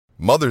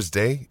Mother's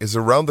Day is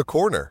around the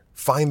corner.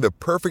 Find the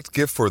perfect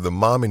gift for the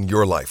mom in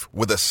your life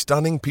with a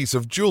stunning piece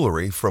of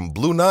jewelry from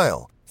Blue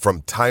Nile.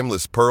 From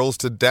timeless pearls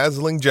to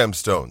dazzling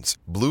gemstones,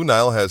 Blue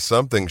Nile has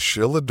something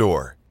she'll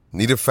adore.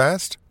 Need it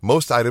fast?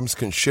 Most items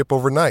can ship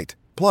overnight.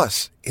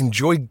 Plus,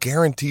 enjoy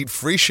guaranteed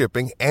free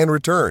shipping and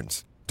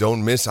returns.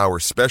 Don't miss our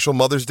special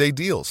Mother's Day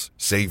deals.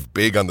 Save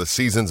big on the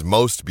season's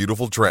most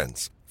beautiful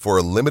trends. For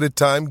a limited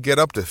time, get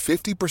up to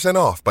 50%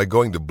 off by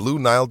going to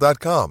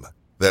BlueNile.com.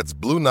 That's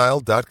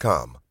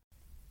BlueNile.com.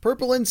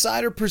 Purple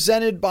Insider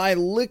presented by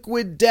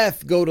Liquid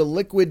Death. Go to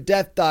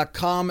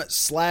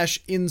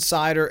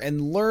liquiddeath.com/insider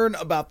and learn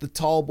about the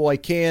Tall Boy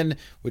can,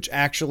 which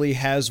actually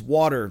has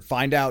water.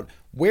 Find out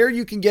where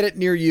you can get it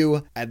near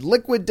you at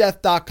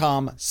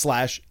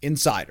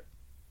liquiddeath.com/insider.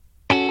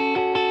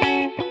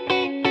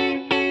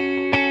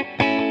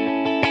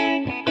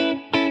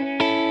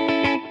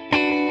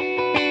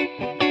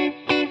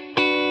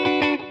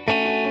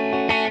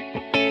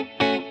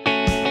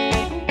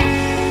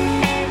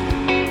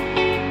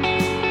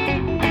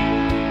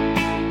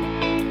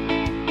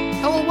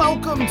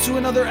 Welcome to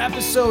another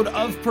episode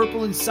of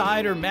Purple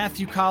Insider.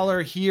 Matthew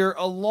Collar here,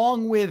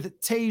 along with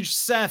Tej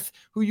Seth,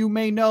 who you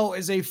may know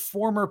is a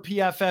former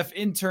PFF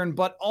intern,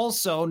 but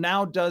also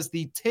now does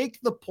the Take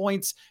the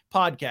Points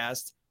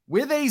podcast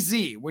with a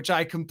Z, which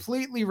I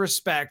completely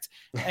respect.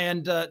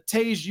 And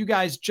Tej, you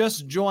guys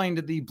just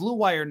joined the Blue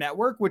Wire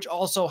Network, which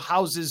also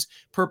houses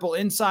Purple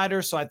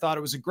Insider. So I thought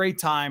it was a great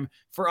time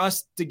for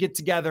us to get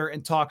together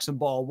and talk some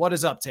ball. What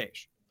is up, Tej?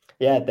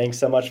 Yeah, thanks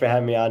so much for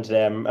having me on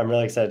today. I'm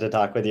really excited to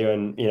talk with you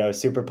and,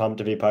 super pumped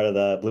to be part of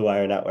the Blue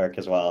Wire Network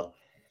as well.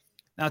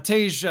 Now,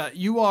 Tej,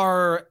 you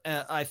are,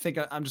 I think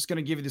I'm just going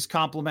to give you this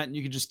compliment and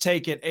you can just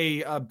take it,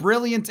 a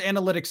brilliant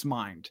analytics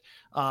mind,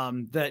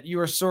 that you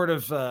are sort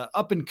of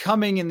up and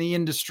coming in the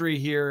industry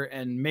here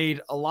and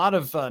made a lot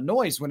of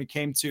noise when it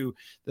came to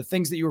the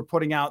things that you were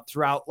putting out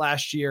throughout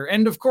last year.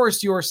 And of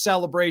course, your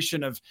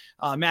celebration of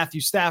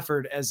Matthew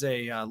Stafford as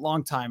a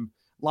longtime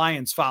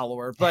Lions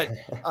follower. But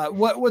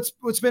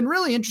what's been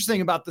really interesting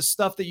about the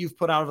stuff that you've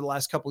put out over the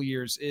last couple of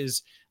years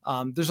is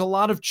there's a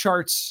lot of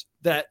charts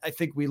that I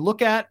think we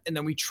look at and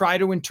then we try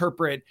to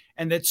interpret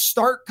and that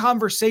start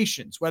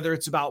conversations, whether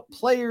it's about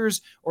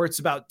players or it's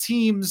about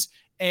teams.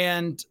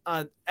 And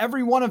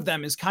every one of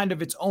them is kind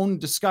of its own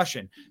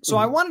discussion. So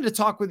I wanted to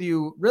talk with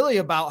you really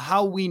about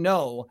how we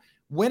know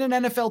when an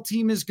NFL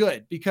team is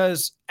good,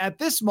 because at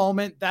this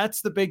moment,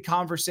 that's the big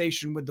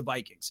conversation with the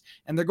Vikings.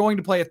 And they're going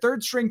to play a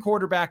third string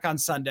quarterback on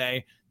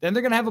Sunday. Then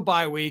they're going to have a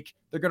bye week.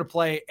 They're going to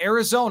play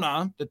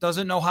Arizona that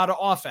doesn't know how to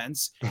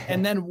offense.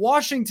 And then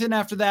Washington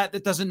after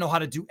that doesn't know how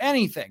to do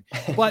anything.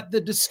 But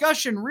the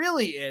discussion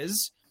really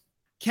is,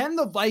 can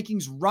the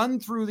Vikings run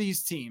through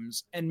these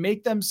teams and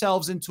make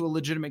themselves into a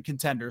legitimate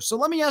contender? So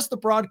let me ask the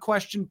broad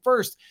question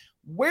first.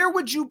 Where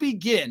would you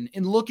begin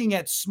in looking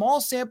at small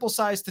sample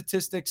size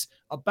statistics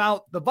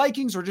about the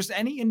Vikings or just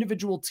any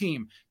individual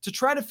team to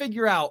try to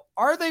figure out,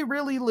 are they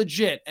really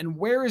legit and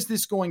where is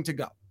this going to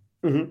go?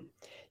 Mm-hmm.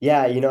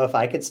 Yeah, if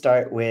I could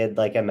start with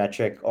like a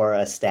metric or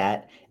a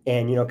stat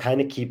and,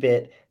 kind of keep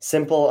it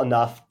simple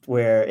enough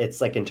where it's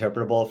like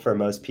interpretable for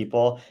most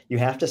people, you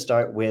have to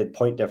start with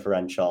point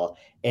differential.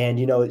 And,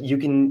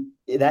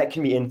 that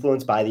can be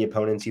influenced by the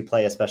opponents you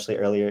play, especially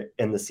earlier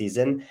in the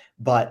season.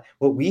 But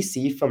what we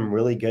see from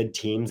really good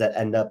teams that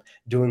end up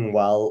doing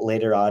well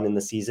later on in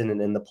the season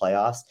and in the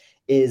playoffs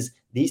is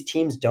these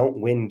teams don't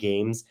win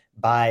games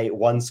by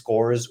one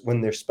scores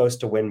when they're supposed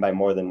to win by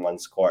more than one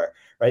score,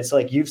 right? So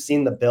like you've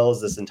seen the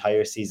Bills this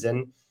entire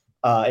season,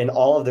 and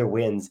all of their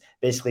wins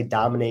basically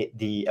dominate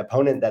the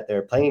opponent that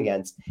they're playing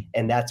against.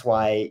 And that's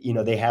why,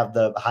 they have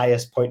the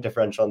highest point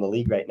differential in the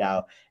league right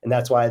now. And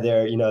that's why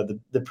they're,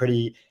 the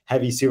pretty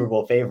heavy Super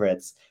Bowl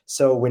favorites.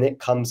 So when it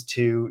comes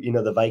to,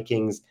 the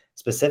Vikings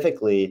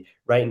specifically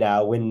right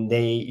now, when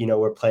they,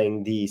 were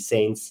playing the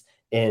Saints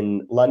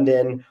in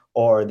London,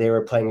 or they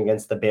were playing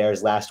against the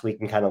Bears last week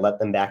and kind of let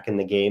them back in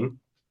the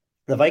game,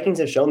 the Vikings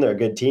have shown they're a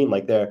good team.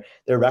 Like their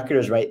record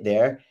is right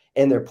there.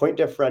 And their point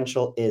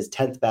differential is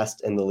 10th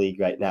best in the league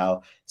right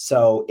now.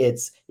 So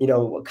it's,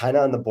 kind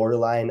of on the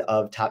borderline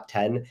of top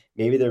 10.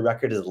 Maybe their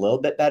record is a little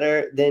bit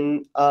better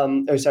than,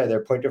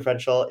 their point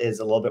differential is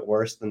a little bit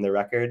worse than their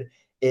record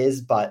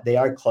is, but they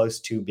are close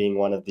to being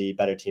one of the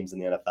better teams in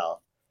the NFL.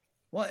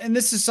 Well, and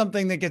this is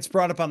something that gets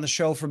brought up on the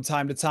show from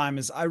time to time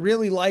is I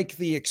really like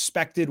the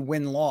expected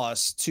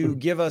win-loss to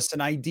give us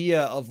an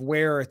idea of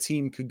where a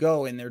team could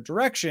go in their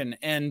direction.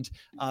 And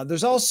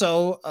there's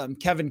also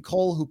Kevin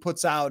Cole, who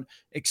puts out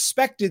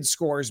expected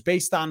scores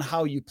based on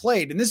how you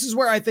played. And this is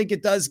where I think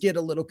it does get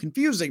a little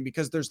confusing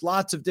because there's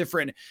lots of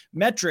different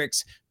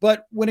metrics.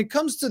 But when it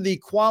comes to the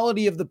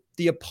quality of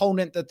the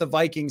opponent that the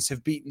Vikings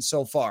have beaten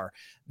so far,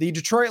 the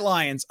Detroit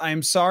Lions,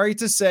 I'm sorry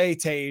to say,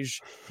 Tej,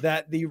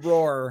 that the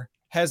Roar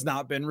has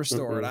not been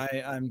restored.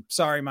 Mm-mm. I'm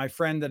sorry, my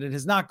friend, that it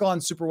has not gone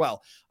super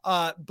well.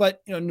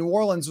 But New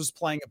Orleans was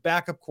playing a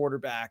backup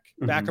quarterback,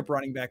 backup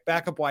running back,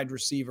 backup wide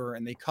receiver,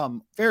 and they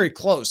come very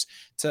close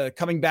to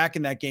coming back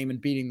in that game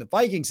and beating the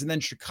Vikings. And then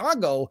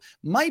Chicago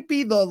might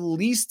be the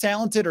least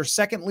talented or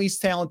second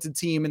least talented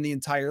team in the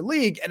entire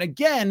league. And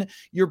again,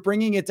 you're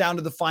bringing it down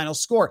to the final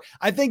score.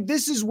 I think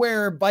this is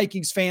where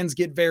Vikings fans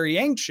get very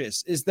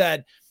anxious, is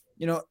that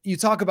you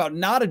talk about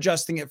not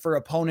adjusting it for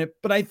opponent,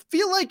 but I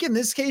feel like in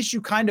this case,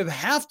 you kind of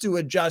have to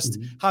adjust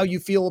how you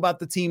feel about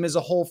the team as a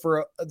whole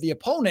for the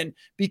opponent,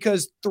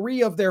 because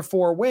 3 of their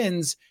 4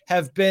 wins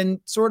have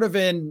been sort of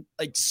in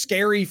like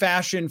scary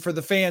fashion for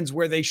the fans,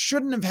 where they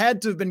shouldn't have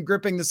had to have been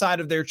gripping the side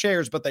of their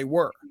chairs, but they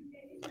were.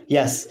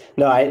 Yes,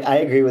 no, I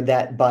agree with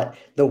that. But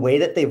the way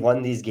that they've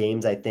won these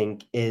games, I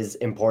think, is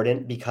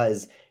important,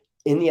 because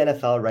in the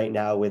NFL right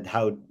now, with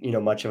how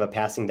much of a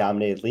passing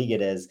dominated league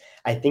it is,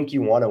 I think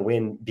you want to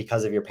win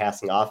because of your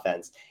passing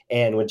offense.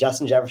 And with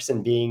Justin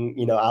Jefferson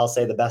being, I'll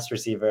say the best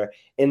receiver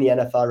in the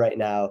NFL right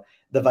now,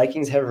 the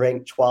Vikings have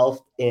ranked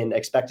 12th in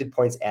expected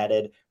points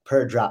added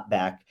per drop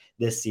back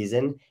this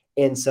season.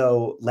 And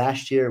so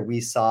last year we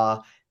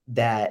saw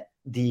that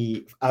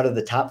out of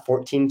the top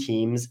 14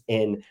 teams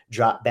in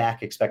drop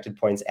back expected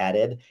points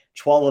added,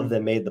 12 of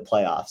them made the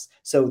playoffs.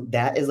 So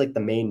that is like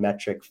the main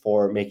metric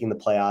for making the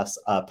playoffs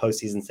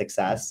postseason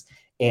success.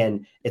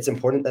 And it's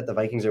important that the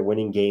Vikings are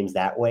winning games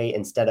that way,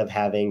 instead of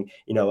having,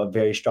 a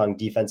very strong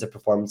defensive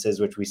performances,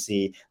 which we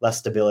see less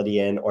stability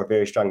in, or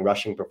very strong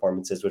rushing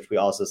performances, which we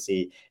also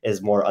see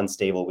is more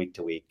unstable week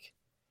to week.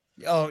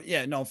 Oh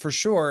yeah, no, for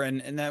sure.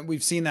 And that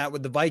we've seen that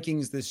with the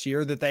Vikings this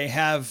year, that they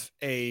have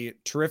a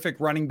terrific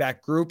running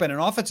back group and an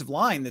offensive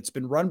line that's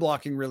been run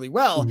blocking really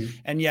well.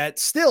 And yet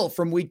still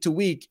from week to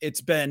week,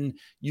 it's been,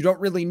 you don't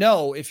really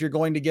know if you're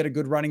going to get a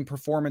good running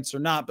performance or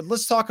not. But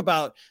let's talk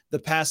about the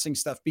passing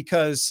stuff,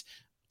 because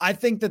I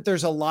think that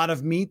there's a lot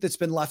of meat that's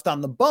been left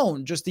on the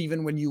bone, just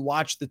even when you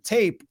watch the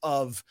tape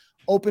of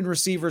open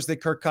receivers that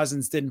Kirk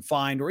Cousins didn't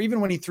find, or even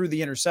when he threw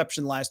the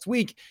interception last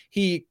week,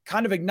 he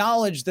kind of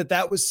acknowledged that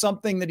that was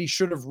something that he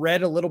should have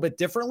read a little bit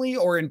differently,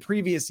 or in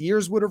previous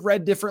years would have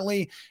read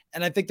differently.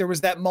 And I think there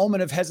was that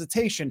moment of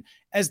hesitation.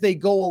 As they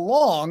go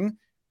along,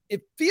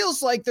 it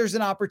feels like there's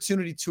an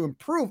opportunity to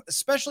improve,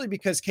 especially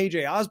because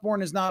KJ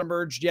Osborne has not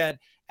emerged yet.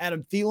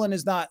 Adam Thielen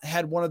has not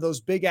had one of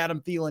those big Adam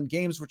Thielen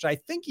games, which I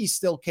think he's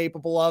still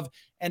capable of.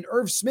 And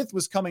Irv Smith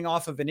was coming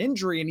off of an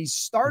injury, and he's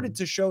started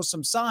to show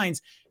some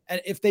signs. And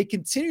if they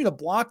continue to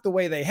block the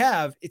way they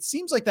have, it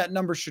seems like that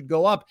number should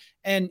go up.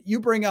 And you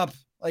bring up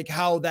like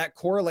how that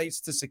correlates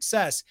to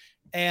success.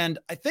 And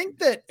I think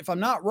that, if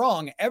I'm not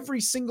wrong, every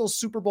single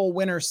Super Bowl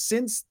winner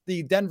since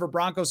the Denver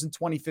Broncos in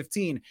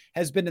 2015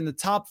 has been in the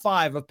top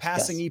 5 of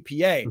passing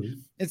EPA.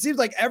 It seems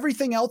like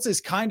everything else is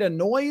kind of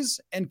noise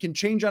and can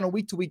change on a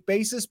week-to-week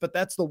basis, but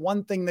that's the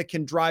one thing that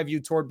can drive you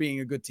toward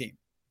being a good team.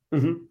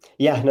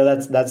 Yeah, no,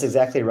 that's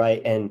exactly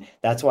right. And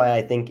that's why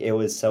I think it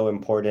was so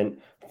important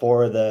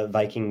for the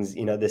Vikings,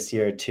 this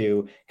year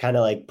to kind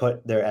of like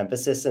put their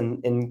emphasis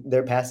in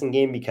their passing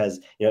game, because,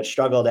 it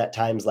struggled at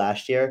times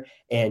last year.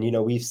 And,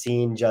 we've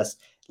seen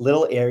just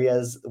little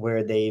areas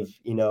where they've,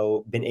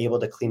 been able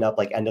to clean up,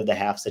 like end of the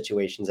half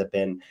situations have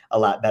been a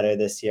lot better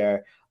this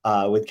year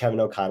with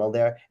Kevin O'Connell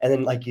there. And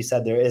then, like you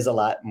said, there is a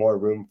lot more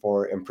room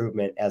for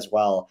improvement as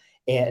well.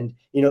 And,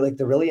 like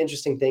the really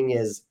interesting thing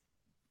is,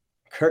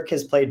 Kirk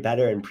has played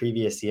better in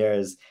previous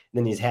years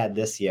than he's had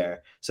this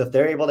year. So if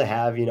they're able to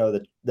have,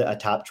 a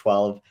top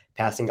 12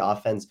 passing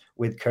offense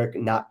with Kirk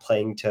not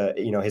playing to,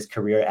 his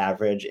career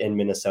average in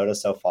Minnesota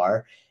so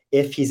far,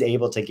 if he's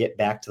able to get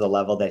back to the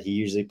level that he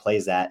usually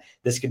plays at,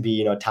 this could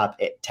be, top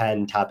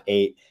 10, top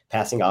 8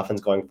 passing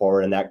offense going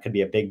forward. And that could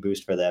be a big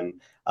boost for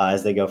them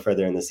as they go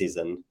further in the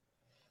season.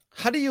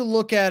 How do you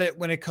look at it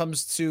when it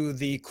comes to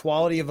the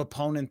quality of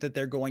opponent that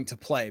they're going to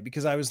play?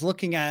 Because I was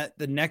looking at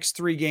the next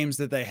 3 games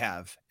that they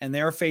have, and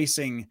they're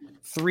facing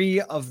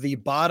 3 of the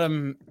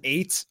bottom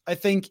 8, I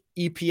think,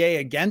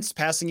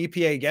 passing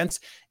EPA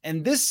against.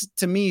 And this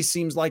to me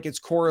seems like it's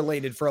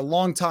correlated for a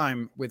long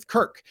time with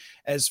Kirk,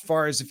 as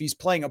far as if he's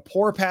playing a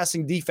poor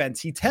passing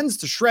defense, he tends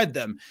to shred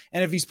them.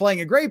 And if he's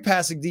playing a great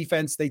passing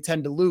defense, they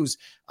tend to lose.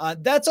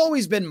 That's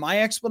always been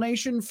my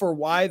explanation for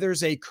why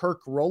there's a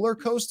Kirk roller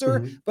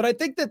coaster. But I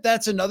think that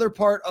that's another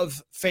part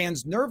of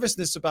fans'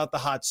 nervousness about the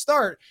hot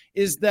start,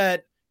 is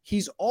that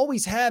he's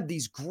always had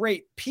these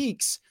great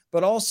peaks,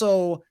 but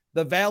also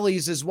the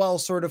valleys as well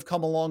sort of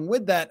come along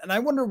with that. And I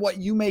wonder what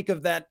you make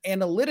of that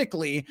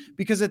analytically,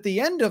 because at the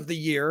end of the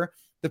year,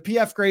 the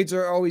PFF grades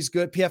are always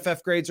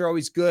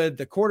good.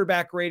 The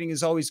quarterback rating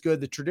is always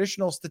good, the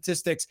traditional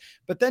statistics.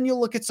 But then you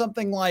look at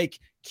something like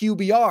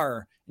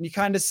QBR and you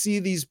kind of see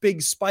these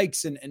big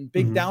spikes and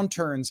big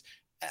downturns.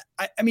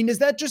 I mean, is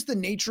that just the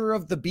nature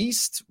of the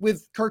beast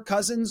with Kirk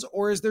Cousins,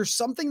 or is there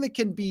something that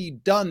can be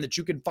done that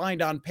you can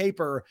find on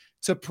paper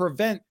to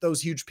prevent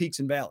those huge peaks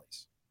and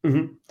valleys?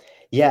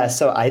 Yeah,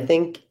 so I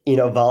think,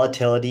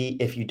 volatility,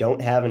 if you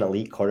don't have an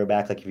elite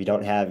quarterback, like if you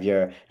don't have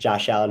your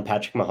Josh Allen,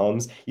 Patrick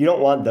Mahomes, you don't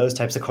want those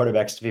types of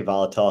quarterbacks to be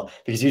volatile,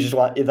 because you just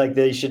want, like,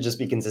 they should just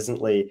be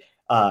consistently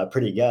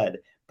pretty good.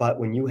 But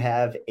when you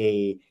have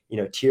a,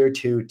 tier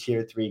 2,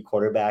 tier 3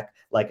 quarterback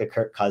like a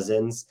Kirk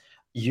Cousins,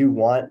 you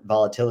want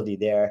volatility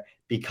there,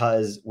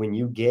 because when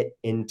you get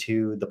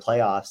into the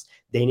playoffs,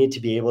 they need to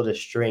be able to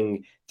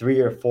string 3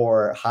 or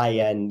 4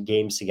 high-end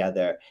games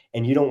together.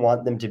 And you don't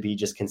want them to be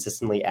just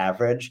consistently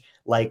average,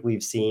 like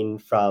we've seen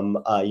from,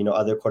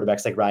 other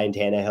quarterbacks like Ryan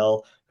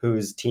Tannehill,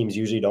 whose teams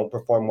usually don't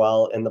perform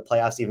well in the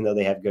playoffs, even though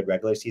they have good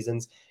regular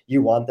seasons.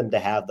 You want them to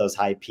have those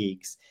high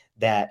peaks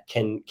that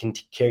can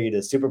carry you to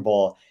the Super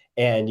Bowl.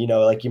 And,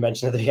 like you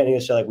mentioned at the beginning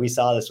of the show, like we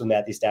saw this with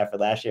Matthew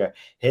Stafford last year,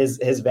 his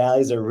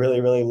valleys are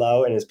really, really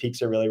low and his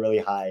peaks are really, really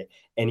high.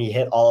 And he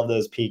hit all of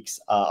those peaks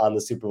on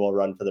the Super Bowl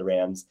run for the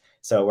Rams.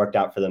 So it worked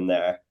out for them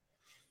there.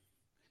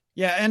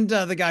 Yeah, and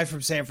the guy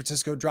from San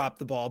Francisco dropped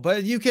the ball,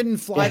 but you can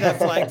fly that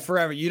flag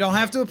forever. You don't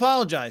have to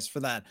apologize for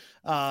that.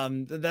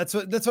 That's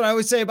what I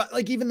always say about,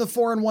 like, even the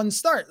 4-1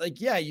 start. Like,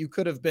 yeah, you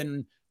could have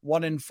been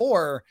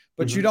 1-4,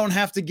 but you don't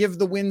have to give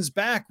the wins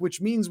back,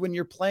 which means when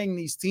you're playing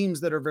these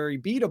teams that are very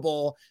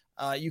beatable,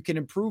 you can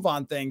improve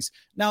on things.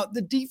 Now,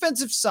 the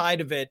defensive side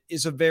of it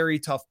is a very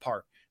tough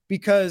part,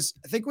 because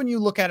I think when you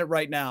look at it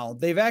right now,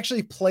 they've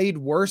actually played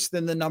worse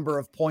than the number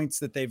of points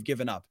that they've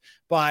given up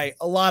by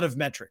a lot of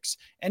metrics.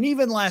 And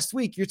even last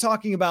week, you're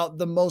talking about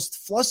the most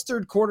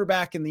flustered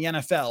quarterback in the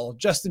NFL,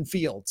 Justin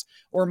Fields,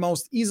 or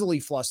most easily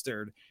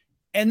flustered.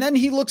 And then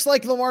he looks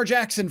like Lamar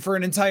Jackson for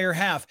an entire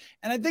half.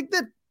 And I think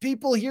that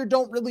people here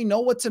don't really know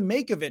what to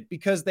make of it,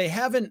 because they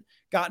haven't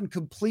gotten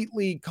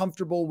completely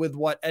comfortable with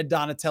what Ed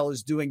Donatell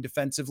is doing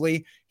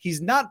defensively.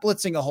 He's not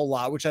blitzing a whole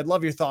lot, which I'd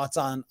love your thoughts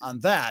on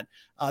that.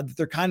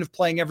 They're kind of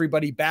playing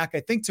everybody back,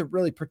 I think, to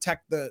really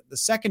protect the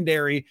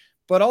secondary,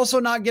 but also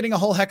not getting a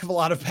whole heck of a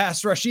lot of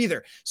pass rush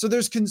either. So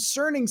there's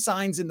concerning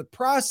signs in the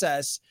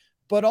process,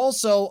 but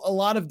also a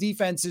lot of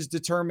defense is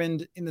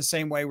determined in the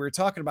same way we were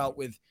talking about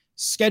with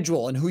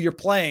schedule and who you're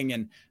playing.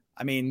 And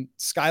I mean,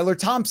 Skylar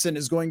Thompson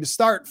is going to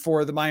start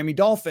for the Miami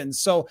Dolphins.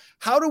 So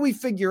how do we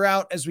figure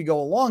out as we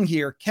go along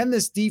here, can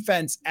this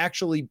defense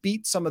actually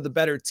beat some of the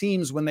better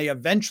teams when they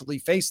eventually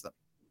face them?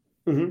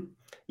 Mm-hmm.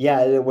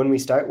 Yeah, when we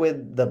start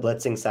with the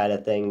blitzing side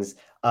of things,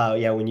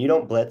 when you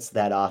don't blitz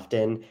that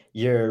often,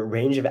 your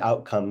range of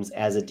outcomes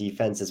as a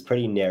defense is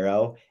pretty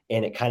narrow,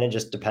 and it kind of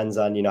just depends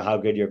on, how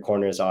good your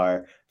corners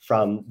are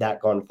from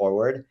that going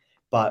forward.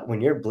 But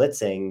when you're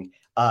blitzing,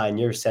 and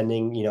you're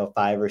sending,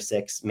 5 or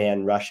 6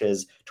 man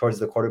rushes towards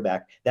the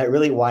quarterback, that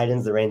really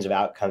widens the range of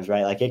outcomes,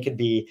 right? Like it could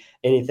be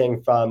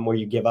anything from where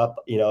you give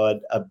up,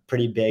 a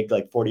pretty big,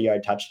 like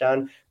 40-yard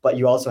touchdown, but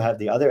you also have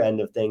the other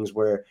end of things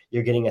where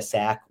you're getting a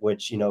sack,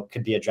 which,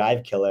 could be a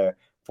drive killer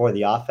for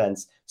the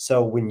offense.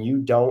 So when you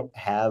don't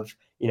have,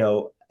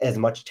 as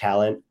much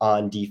talent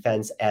on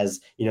defense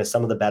as,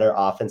 some of the better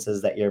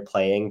offenses that you're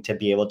playing to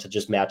be able to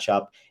just match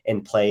up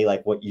and play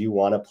like what you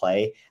want to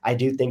play, I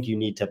do think you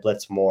need to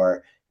blitz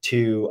more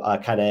to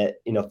kind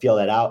of, feel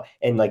that out.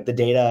 And like the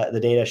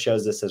data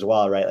shows this as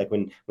well, right? Like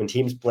when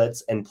teams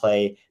blitz and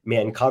play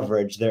man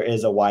coverage, there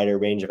is a wider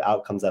range of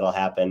outcomes that'll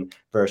happen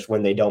versus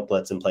when they don't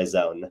blitz and play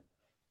zone.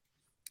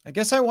 I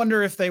guess I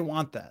wonder if they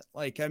want that.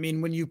 Like, I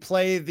mean, when you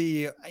play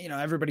the,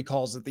 everybody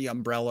calls it the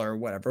umbrella or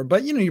whatever,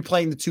 but you're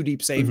playing the 2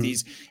 deep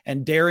safeties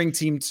and daring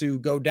team to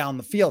go down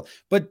the field,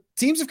 but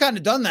teams have kind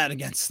of done that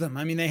against them.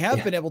 I mean, they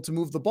have been able to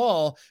move the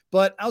ball,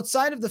 but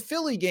outside of the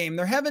Philly game,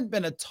 there haven't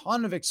been a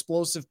ton of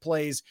explosive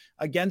plays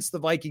against the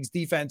Vikings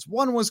defense.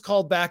 One was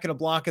called back in a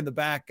block in the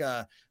back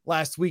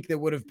last week that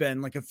would have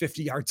been like a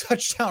 50-yard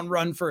touchdown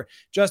run for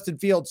Justin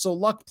Fields. So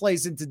luck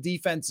plays into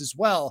defense as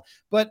well.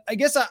 But I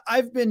guess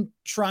I've been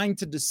trying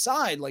to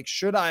decide, like,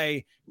 should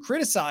I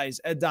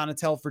criticize Ed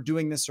Donatell for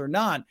doing this or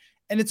not?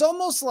 And it's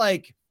almost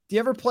like, do you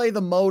ever play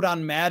the mode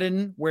on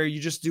Madden where you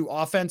just do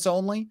offense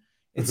only?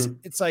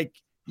 It's like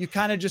you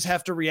kind of just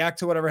have to react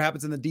to whatever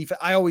happens in the defense.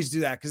 I always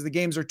do that because the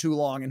games are too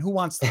long and who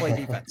wants to play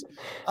defense?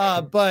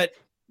 But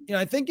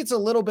I think it's a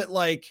little bit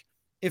like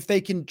if they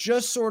can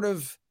just sort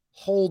of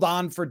hold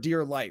on for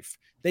dear life,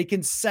 they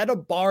can set a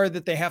bar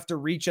that they have to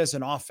reach as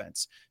an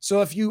offense.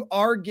 So if you're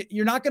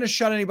not going to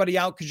shut anybody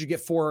out because you get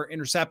 4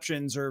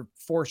 interceptions or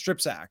 4 strip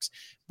sacks,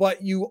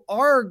 but you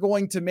are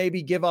going to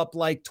maybe give up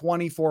like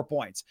 24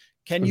 points.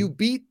 Can you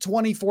beat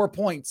 24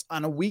 points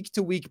on a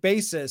week-to-week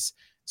basis?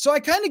 So I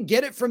kind of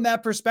get it from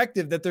that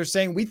perspective that they're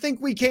saying, we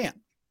think we can.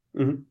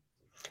 Mm-hmm.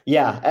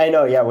 Yeah, I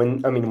know. Yeah. When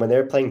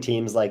they're playing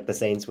teams like the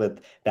Saints with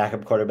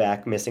backup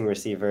quarterback, missing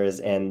receivers,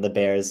 and the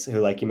Bears,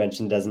 who, like you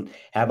mentioned, doesn't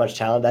have much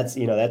talent,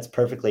 that's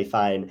perfectly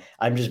fine.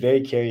 I'm just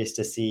very curious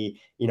to see,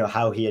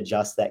 how he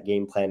adjusts that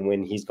game plan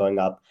when he's going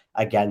up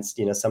against,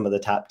 some of the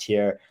top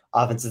tier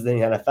offenses in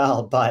the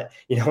NFL. But,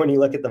 when you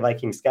look at the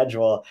Vikings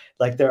schedule,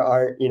 like there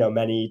aren't,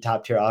 many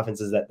top tier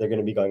offenses that they're going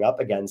to be going up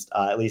against,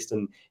 at least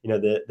in,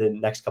 the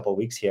next couple of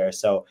weeks here.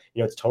 So,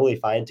 it's totally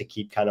fine to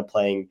keep kind of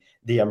playing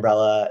the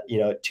umbrella,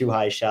 too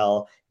high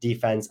shell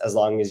defense, as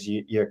long as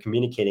you're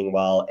communicating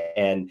well.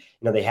 And,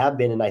 they have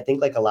been, and I think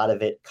like a lot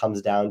of it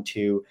comes down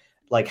to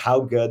like how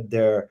good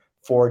their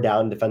 4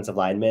 down defensive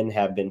linemen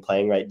have been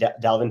playing, right?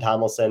 Dalvin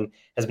Tomlinson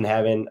has been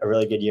having a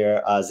really good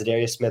year.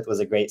 Zadarius Smith was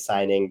a great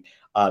signing.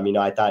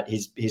 I thought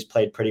he's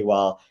played pretty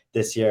well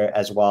this year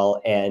as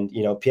well. And,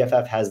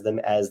 PFF has them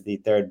as the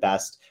third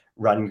best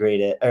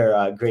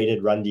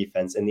graded run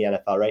defense in the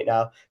NFL right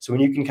now. So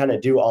when you can kind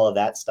of do all of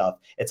that stuff,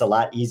 it's a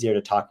lot easier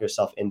to talk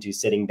yourself into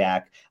sitting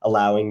back,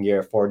 allowing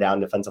your 4 down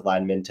defensive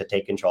linemen to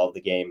take control of the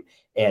game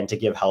and to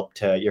give help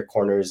to your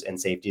corners and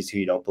safeties who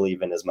you don't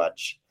believe in as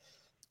much.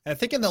 I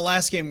think in the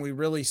last game, we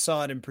really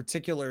saw it, in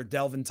particular,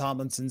 Dalvin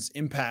Tomlinson's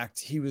impact.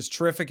 He was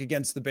terrific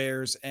against the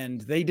Bears,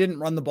 and they didn't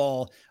run the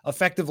ball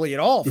effectively at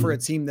all for a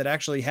team that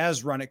actually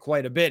has run it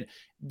quite a bit.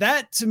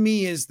 That, to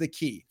me, is the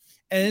key.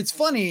 And it's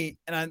funny,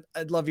 and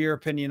I'd love your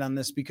opinion on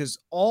this, because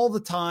all the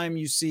time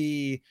you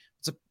see,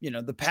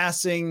 the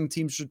passing,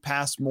 teams should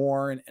pass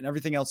more and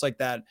everything else like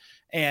that.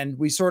 And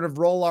we sort of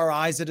roll our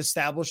eyes at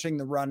establishing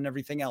the run and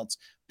everything else.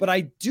 But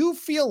I do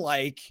feel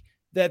like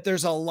that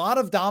there's a lot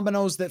of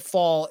dominoes that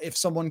fall if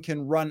someone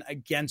can run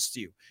against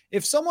you.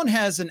 If someone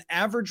has an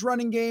average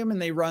running game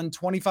and they run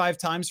 25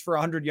 times for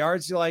 100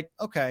 yards, you're like,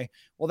 okay,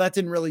 well, that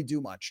didn't really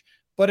do much.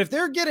 But if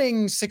they're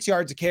getting 6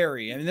 yards a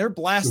carry and they're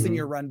blasting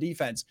your run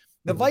defense,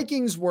 the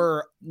Vikings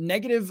were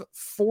negative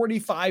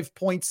 45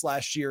 points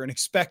last year in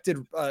expected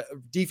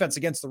defense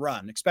against the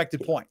run,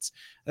 expected points.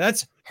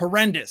 That's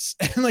horrendous.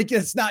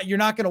 You're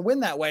not going to win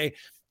that way.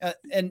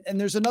 And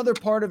there's another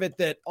part of it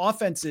that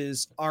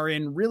offenses are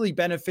in really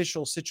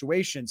beneficial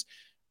situations.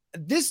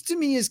 This, to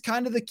me, is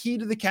kind of the key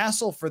to the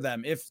castle for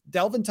them. If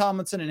Dalvin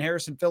Tomlinson and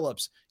Harrison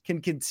Phillips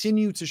can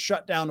continue to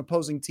shut down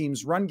opposing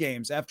teams' run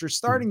games after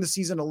starting the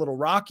season a little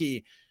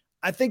rocky,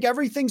 I think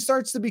everything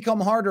starts to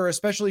become harder,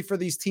 especially for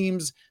these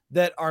teams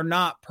that are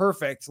not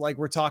perfect, like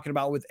we're talking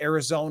about with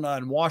Arizona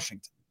and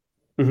Washington.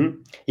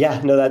 Mm-hmm. Yeah,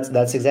 no,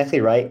 that's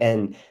exactly right.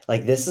 And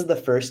this is the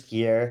first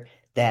year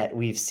that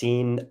we've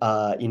seen,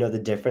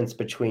 the difference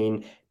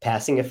between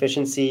passing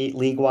efficiency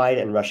league-wide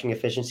and rushing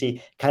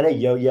efficiency kind of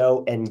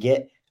yo-yo and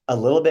get a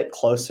little bit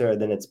closer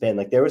than it's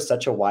been. There was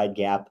such a wide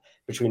gap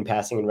between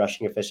passing and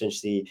rushing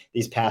efficiency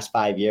these past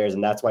 5 years,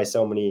 and that's why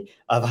so many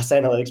of us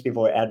analytics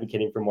people are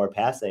advocating for more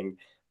passing.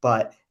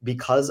 But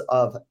because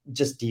of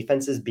just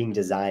defenses being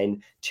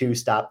designed to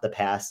stop the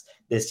pass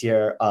this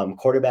year,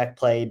 quarterback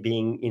play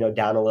being,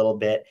 down a little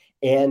bit,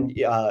 and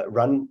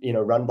run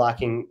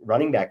blocking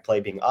running back play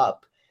being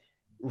up,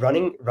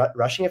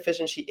 rushing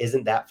efficiency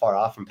isn't that far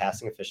off from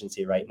passing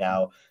efficiency right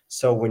now.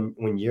 So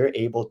when you're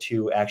able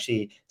to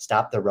actually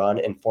stop the run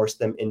and force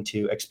them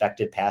into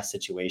expected pass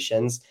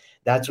situations,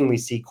 that's when we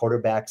see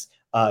quarterbacks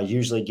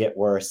usually get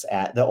worse.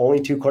 At the only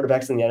 2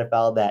 quarterbacks in the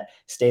NFL that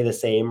stay the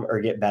same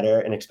or get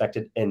better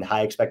in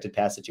high expected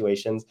pass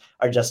situations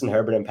are Justin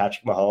Herbert and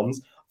Patrick Mahomes.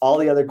 All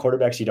the other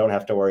quarterbacks you don't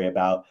have to worry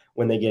about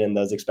when they get in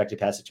those expected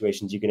pass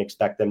situations. You can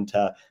expect them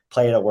to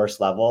play at a worse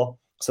level.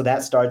 So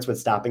that starts with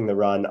stopping the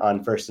run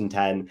on 1st and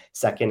 10,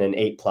 2nd and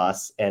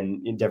 8+,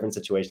 and in different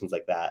situations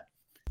like that.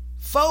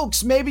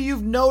 Folks, maybe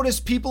you've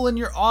noticed people in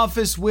your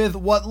office with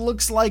what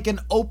looks like an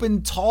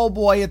open tall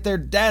boy at their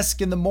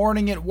desk in the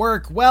morning at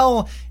work.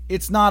 Well,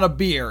 it's not a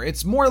beer.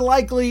 It's more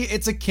likely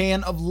it's a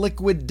can of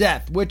Liquid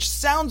Death, which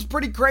sounds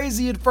pretty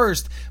crazy at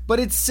first, but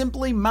it's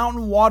simply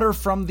mountain water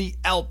from the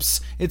Alps.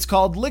 It's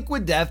called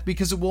Liquid Death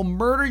because it will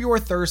murder your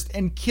thirst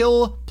and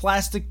kill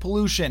plastic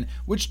pollution,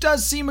 which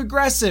does seem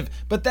aggressive,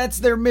 but that's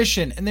their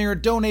mission, and they are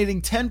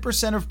donating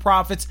 10% of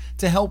profits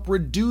to help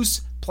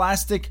reduce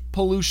plastic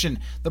pollution.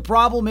 The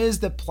problem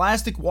is that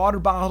plastic water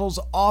bottles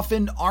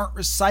often aren't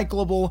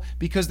recyclable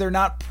because they're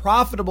not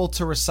profitable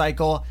to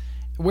recycle,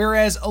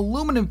 whereas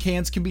aluminum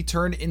cans can be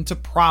turned into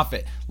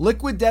profit.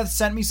 Liquid Death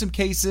sent me some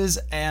cases,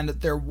 and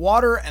their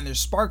water and their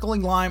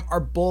sparkling lime are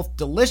both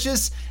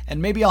delicious,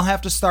 and maybe I'll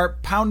have to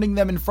start pounding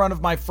them in front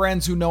of my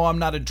friends who know I'm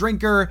not a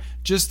drinker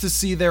just to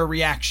see their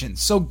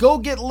reactions. So go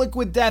get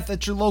Liquid Death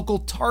at your local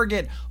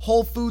Target,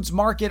 Whole Foods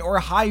Market, or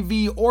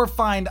Hy-Vee, or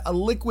find a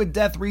Liquid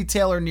Death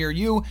retailer near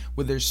you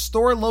with their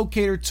store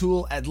locator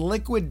tool at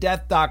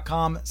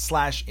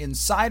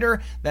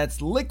liquiddeath.com/insider. That's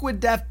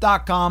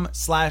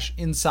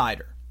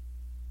liquiddeath.com/insider.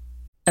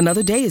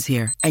 Another day is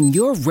here, and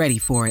you're ready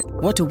for it.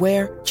 What to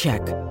wear?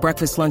 Check.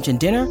 Breakfast, lunch, and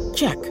dinner?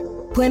 Check.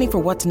 Planning for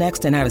what's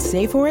next and how to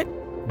save for it?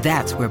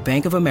 That's where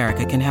Bank of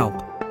America can help.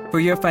 For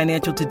your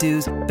financial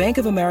to-dos, Bank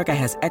of America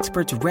has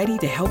experts ready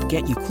to help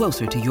get you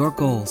closer to your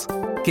goals.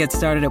 Get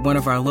started at one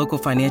of our local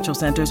financial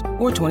centers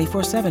or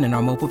 24/7 in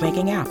our mobile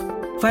banking app.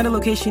 Find a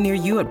location near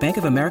you at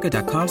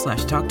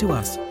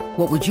bankofamerica.com/talktous.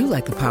 What would you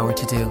like the power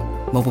to do?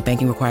 Mobile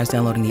banking requires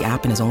downloading the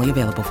app and is only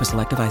available for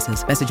select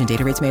devices. Message and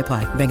data rates may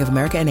apply. Bank of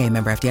America NA,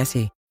 member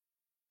FDIC.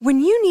 When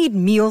you need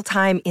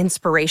mealtime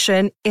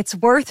inspiration, it's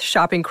worth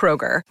shopping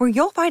Kroger, where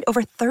you'll find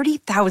over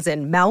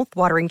 30,000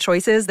 mouth-watering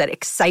choices that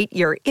excite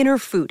your inner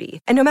foodie.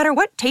 And no matter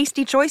what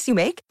tasty choice you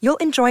make, you'll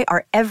enjoy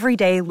our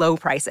everyday low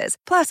prices,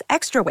 plus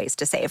extra ways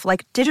to save,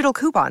 like digital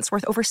coupons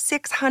worth over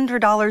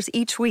 $600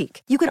 each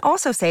week. You can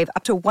also save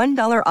up to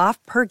 $1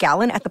 off per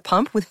gallon at the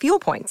pump with fuel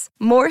points.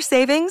 More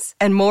savings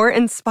and more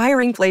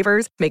inspiring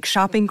flavors make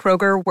shopping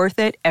Kroger worth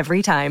it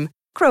every time.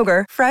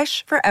 Kroger,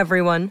 fresh for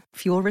everyone.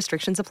 Fuel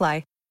restrictions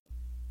apply.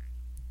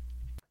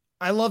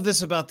 I love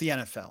this about the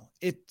NFL.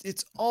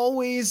 It's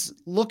always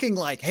looking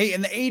like, hey,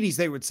 in the 80s,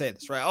 they would say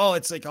this, right? Oh,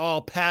 it's like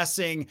all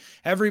passing.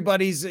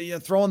 Everybody's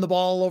throwing the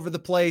ball all over the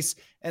place.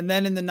 And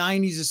then in the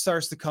 90s, it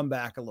starts to come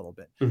back a little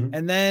bit. Mhm.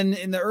 And then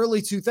in the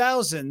early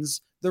 2000s,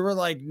 there were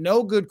like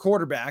no good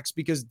quarterbacks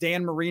because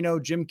Dan Marino,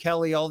 Jim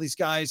Kelly, all these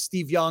guys,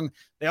 Steve Young,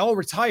 they all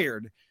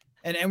retired.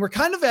 And we're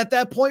kind of at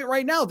that point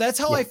right now. That's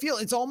how I feel.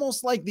 It's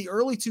almost like the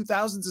early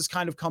 2000s has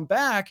kind of come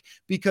back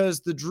because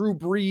the Drew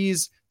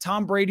Brees,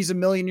 Tom Brady's a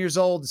million years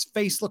old. His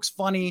face looks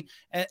funny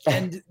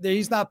and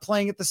he's not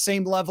playing at the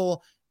same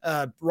level.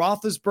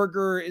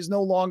 Roethlisberger is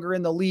no longer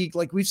in the league.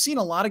 Like we've seen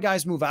a lot of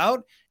guys move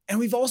out, and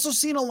we've also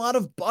seen a lot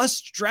of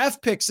bust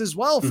draft picks as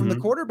well from the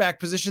quarterback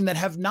position that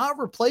have not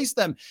replaced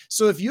them.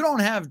 So if you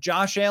don't have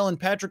Josh Allen,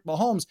 Patrick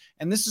Mahomes,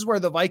 and this is where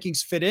the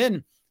Vikings fit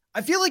in,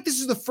 I feel like this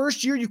is the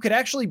first year you could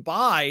actually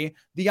buy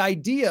the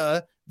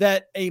idea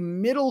that a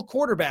middle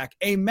quarterback,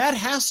 a Matt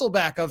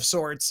Hasselbeck of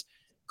sorts,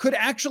 could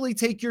actually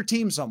take your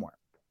team somewhere.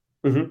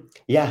 Mm-hmm.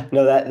 Yeah,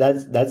 no,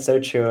 that's so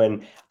true.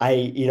 And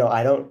I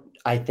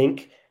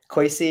think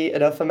Kwesi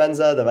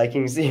Adofo-Mensah, the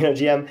Vikings,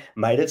 GM,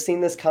 might have seen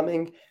this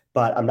coming,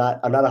 but I'm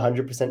not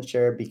 100%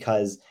 sure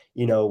because,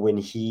 when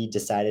he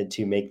decided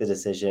to make the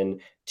decision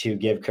to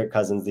give Kirk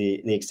Cousins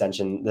the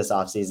extension this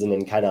offseason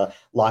and kind of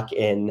lock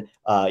in,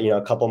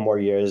 a couple more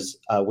years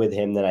with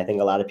him than I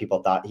think a lot of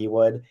people thought he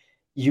would,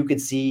 you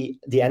could see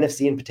the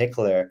NFC in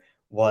particular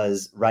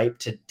was ripe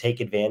to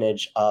take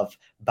advantage of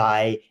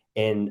by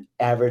an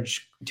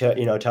average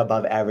to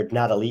above average,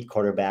 not elite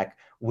quarterback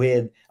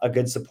with a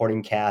good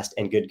supporting cast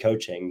and good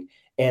coaching.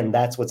 And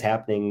that's what's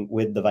happening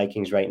with the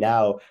Vikings right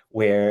now,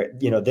 where,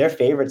 they're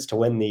favorites to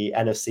win the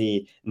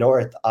NFC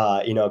North,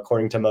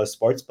 according to most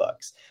sports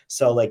books.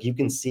 So like you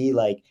can see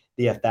like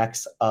the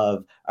effects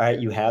of, all right,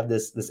 you have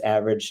this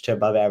average to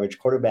above average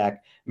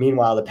quarterback.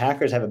 Meanwhile, the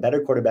Packers have a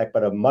better quarterback,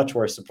 but a much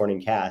worse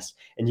supporting cast.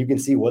 And you can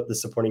see what the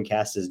supporting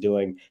cast is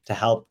doing to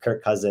help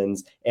Kirk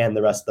Cousins and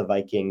the rest of the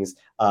Vikings,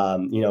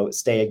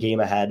 stay a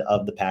game ahead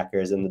of the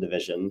Packers in the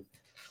division.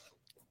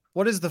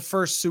 What is the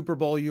first Super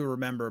Bowl you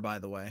remember, by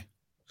the way?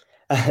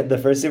 The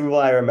first Super Bowl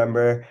I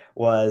remember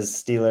was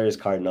Steelers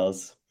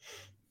Cardinals.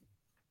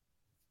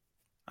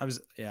 I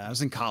was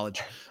in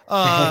college.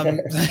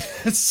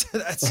 It's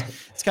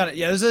kind of,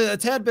 there's a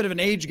tad bit of an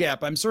age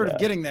gap. I'm sort of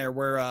getting there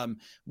where,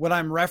 when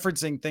I'm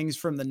referencing things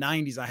from the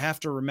 90s, I have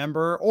to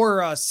remember,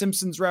 or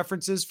Simpsons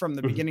references from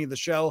the beginning of the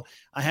show,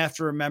 I have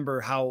to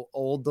remember how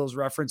old those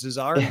references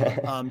are.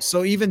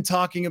 So even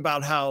talking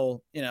about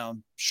how,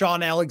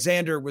 Sean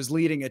Alexander was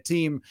leading a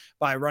team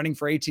by running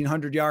for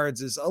 1,800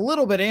 yards is a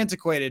little bit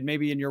antiquated,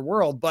 maybe in your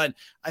world, but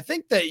I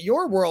think that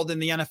your world in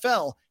the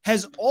NFL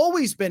has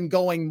always been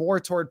going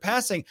more toward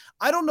passing.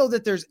 I don't know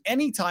that there's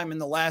any time in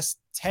the last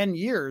 10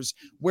 years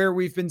where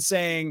we've been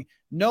saying,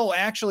 no,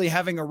 actually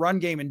having a run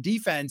game and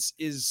defense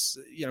is,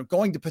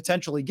 going to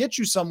potentially get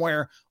you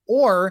somewhere,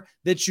 or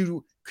that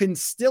you can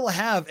still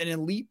have an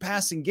elite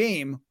passing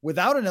game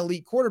without an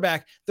elite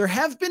quarterback. There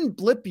have been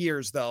blip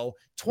years though.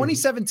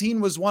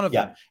 2017 was one of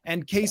them,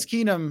 and Case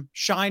Keenum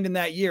shined in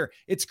that year.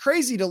 It's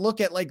crazy to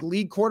look at like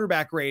league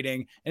quarterback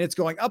rating and it's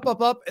going up,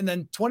 up, up. And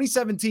then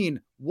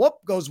 2017,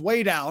 goes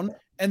way down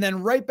and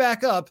then right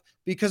back up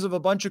because of a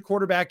bunch of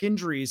quarterback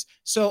injuries.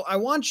 So I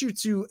want you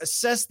to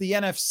assess the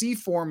NFC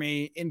for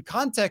me in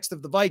context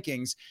of the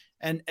Vikings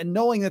and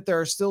knowing that there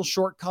are still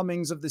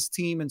shortcomings of this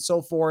team and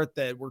so forth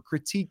that we're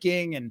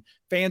critiquing and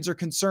fans are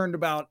concerned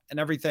about and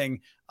everything.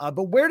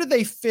 But where do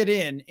they fit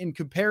in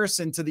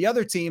comparison to the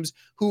other teams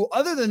who,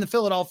 other than the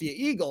Philadelphia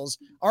Eagles,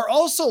 are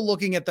also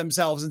looking at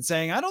themselves and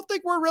saying, I don't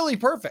think we're really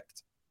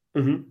perfect.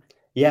 Mm-hmm.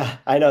 Yeah,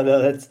 I know.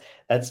 No,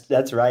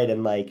 that's right.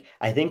 And like,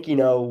 I think,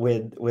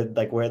 with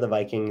like where the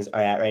Vikings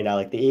are at right now,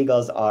 like the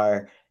Eagles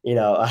are,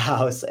 a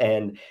house,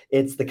 and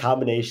it's the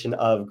combination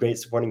of great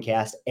supporting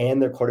cast and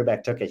their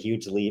quarterback took a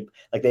huge leap.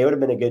 Like they would have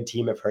been a good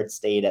team if Hurts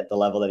stayed at the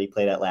level that he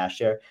played at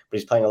last year, but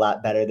he's playing a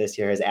lot better this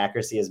year. His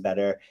accuracy is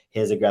better.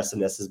 His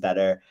aggressiveness is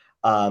better.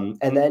 And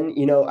then,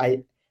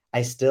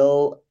 I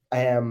still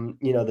am,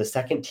 the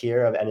second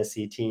tier of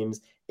NFC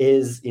teams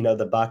is,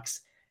 the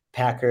Bucks,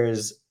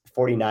 Packers,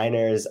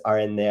 49ers are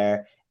in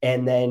there.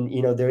 And then,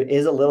 there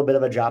is a little bit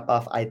of a drop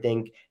off, I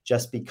think,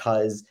 just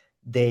because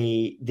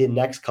the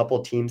next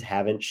couple teams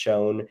haven't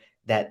shown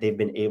that they've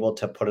been able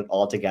to put it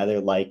all together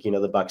like,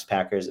 the Bucks,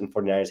 Packers, and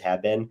 49ers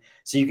have been.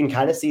 So you can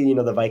kind of see,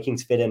 the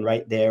Vikings fit in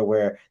right there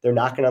where they're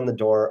knocking on the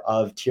door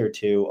of tier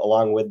 2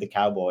 along with the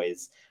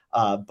Cowboys.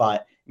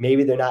 But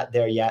maybe they're not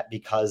there yet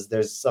because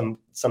there's some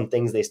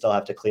things they still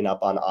have to clean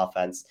up on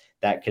offense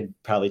that could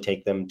probably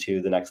take them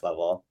to the next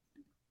level.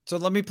 So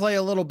let me play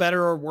a little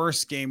better or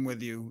worse game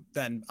with you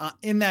then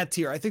in that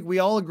tier. I think we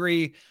all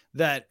agree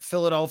that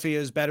Philadelphia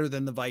is better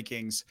than the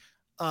Vikings.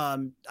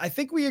 I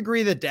think we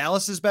agree that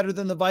Dallas is better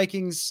than the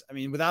Vikings. I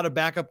mean, without a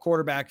backup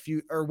quarterback,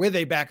 with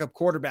a backup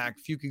quarterback,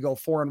 if you could go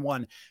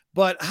 4-1,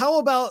 but how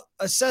about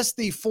assess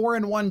the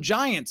 4-1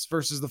 Giants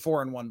versus the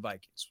 4-1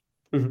 Vikings?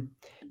 Mm-hmm.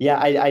 Yeah,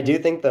 I do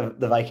think the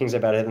Vikings are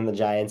better than the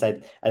Giants. I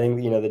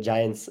think, the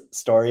Giants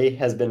story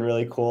has been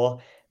really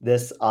cool.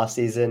 this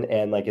offseason,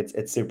 and like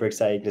it's super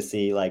exciting to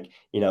see like,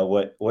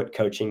 what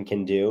coaching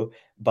can do.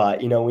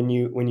 But when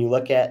you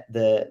look at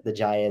the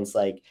Giants,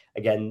 like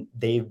again,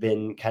 they've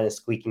been kind of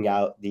squeaking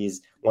out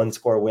these one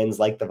score wins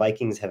like the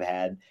Vikings have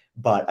had,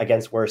 but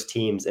against worse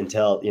teams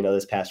until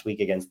this past week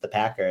against the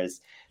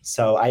Packers.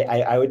 So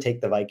I would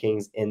take the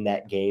Vikings in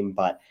that game,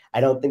 but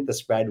I don't think the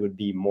spread would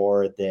be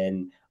more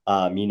than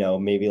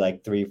maybe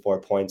like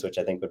 3-4 points, which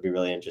I think would be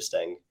really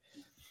interesting.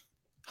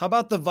 How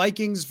about the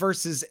Vikings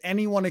versus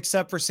anyone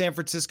except for San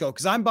Francisco?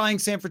 Because I'm buying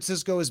San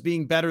Francisco as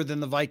being better than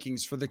the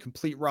Vikings for the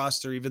complete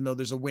roster, even though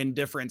there's a win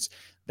difference.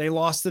 They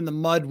lost in the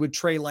mud with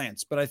Trey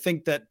Lance, but I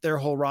think that their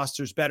whole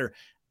roster is better.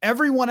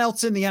 Everyone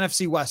else in the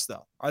NFC West,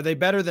 though, are they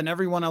better than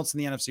everyone else in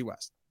the NFC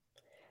West?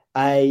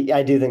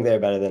 I do think they're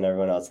better than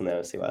everyone else in the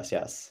NFC West,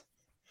 yes.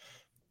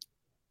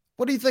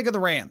 What do you think of the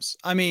Rams?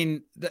 I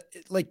mean,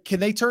 can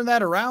they turn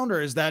that around,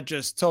 or is that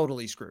just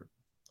totally screwed?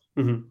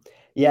 Mm-hmm.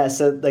 Yeah,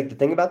 so like the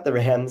thing about the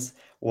Rams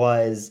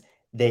was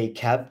they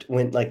kept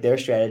their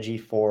strategy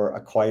for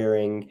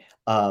acquiring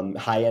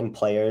high-end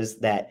players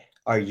that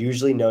are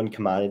usually known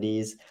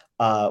commodities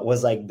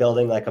was like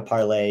building like a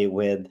parlay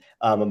with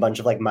a bunch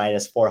of like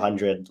minus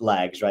 400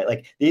 legs, right?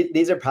 Like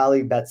these are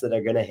probably bets that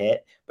are going to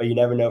hit, but you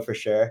never know for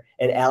sure.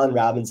 And Allen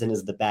Robinson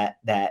is the bet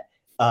that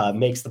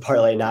makes the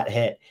parlay not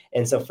hit.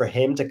 And so for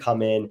him to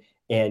come in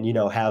and,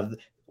 have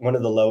one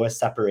of the lowest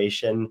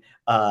separation,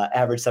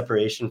 average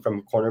separation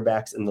from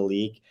cornerbacks in the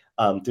league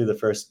through the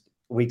first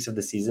weeks of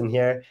the season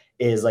here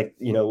is like,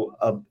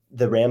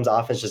 the Rams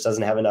offense just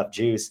doesn't have enough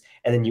juice.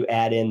 And then you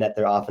add in that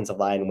their offensive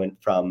line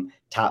went from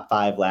top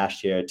 5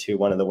 last year to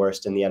one of the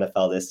worst in the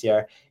NFL this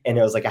year. And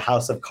it was like a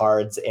house of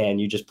cards,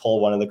 and you just pull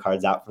one of the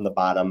cards out from the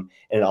bottom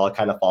and it all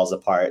kind of falls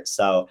apart.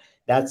 So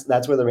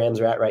that's where the Rams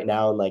are at right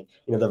now. And like,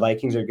 the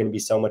Vikings are going to be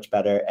so much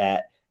better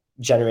at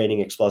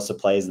generating explosive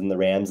plays than the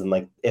Rams. And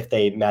like, if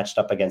they matched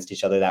up against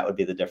each other, that would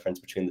be the difference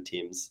between the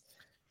teams.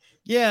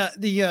 Yeah,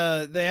 the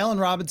Allen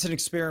Robinson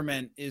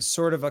experiment is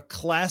sort of a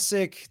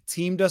classic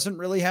team doesn't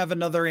really have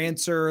another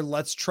answer.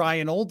 Let's try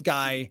an old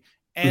guy.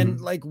 And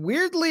like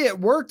weirdly, it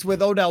worked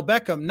with Odell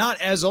Beckham, not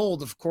as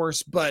old, of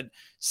course, but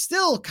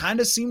still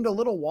kind of seemed a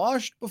little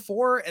washed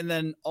before. And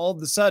then all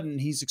of a sudden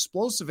he's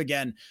explosive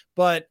again.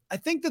 But I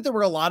think that there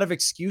were a lot of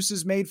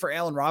excuses made for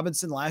Allen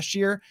Robinson last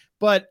year.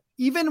 But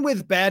even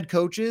with bad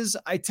coaches,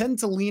 I tend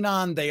to lean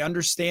on they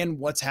understand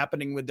what's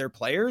happening with their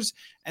players.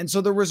 And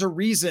so there was a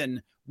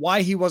reason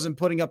why he wasn't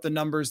putting up the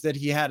numbers that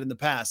he had in the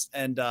past.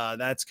 And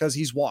that's because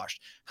he's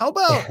washed. How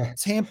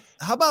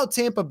about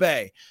Tampa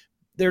Bay?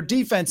 Their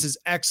defense is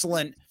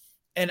excellent.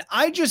 And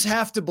I just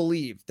have to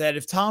believe that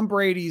if Tom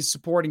Brady's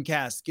supporting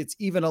cast gets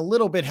even a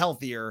little bit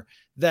healthier,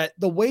 that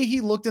the way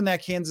he looked in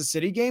that Kansas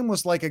City game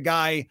was like a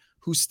guy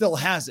who still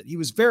has it. He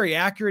was very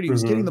accurate. He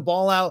was getting the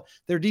ball out.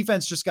 Their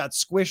defense just got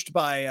squished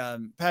by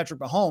Patrick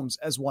Mahomes,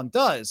 as one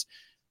does.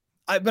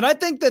 But I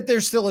think that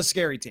they're still a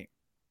scary team.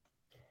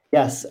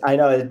 Yes, I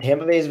know.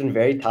 Tampa Bay has been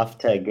very tough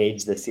to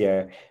gauge this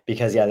year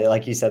because,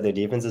 like you said, their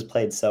defense has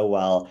played so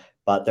well,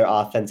 but their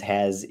offense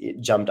has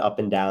jumped up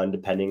and down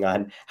depending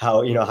on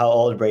how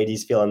old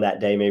Brady's feeling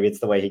that day. Maybe it's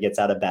the way he gets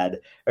out of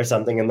bed or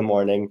something in the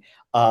morning.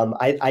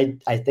 I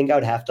think I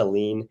would have to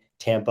lean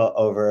Tampa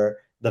over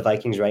the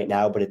Vikings right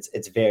now, but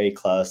it's very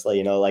close.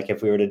 Like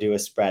if we were to do a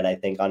spread, I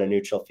think on a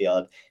neutral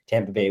field,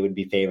 Tampa Bay would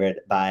be favored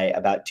by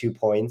about 2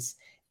 points.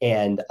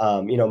 And,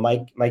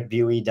 Mike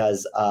Buey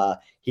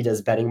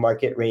does betting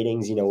market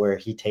ratings, where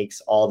he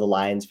takes all the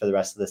lines for the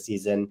rest of the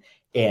season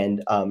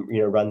and,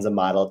 runs a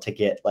model to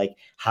get like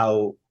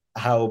how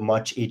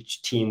much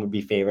each team would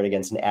be favored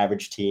against an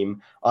average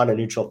team on a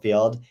neutral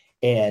field.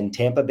 And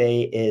Tampa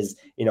Bay is,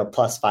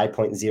 plus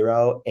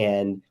 5.0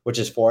 and which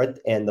is 4th,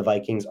 and the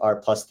Vikings are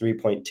plus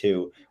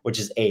 3.2, which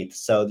is 8th.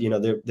 So,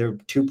 they're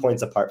 2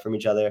 points apart from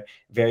each other,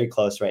 very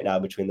close right now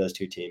between those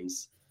two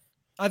teams.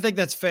 I think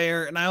that's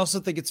fair. And I also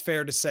think it's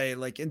fair to say,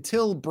 like,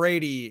 until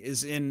Brady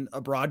is in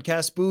a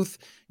broadcast booth,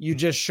 you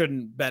just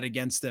shouldn't bet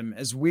against him.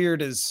 As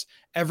weird as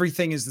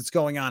everything is that's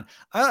going on,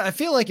 I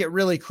feel like it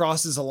really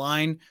crosses a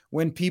line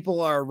when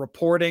people are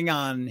reporting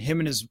on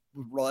him and his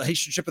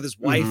relationship with his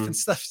wife and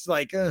stuff. It's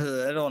like,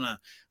 I don't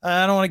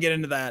want to get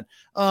into that.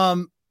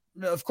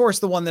 Of course,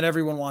 the one that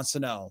everyone wants to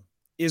know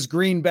is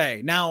Green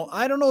Bay. Now,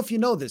 I don't know if you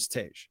know this,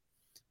 Tej.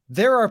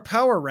 There are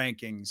power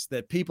rankings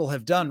that people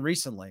have done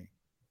recently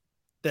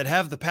that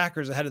have the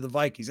Packers ahead of the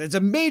Vikings. It's a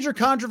major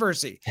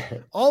controversy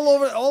all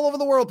over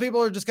the world.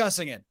 People are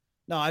discussing it.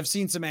 Now, I've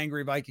seen some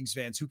angry Vikings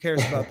fans. Who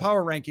cares about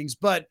power rankings?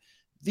 But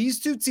these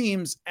two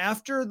teams,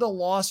 after the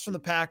loss from the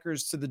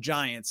Packers to the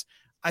Giants,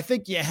 I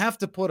think you have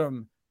to put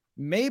them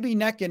maybe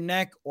neck and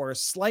neck or a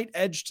slight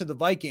edge to the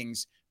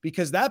Vikings,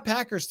 because that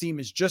Packers team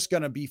is just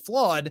going to be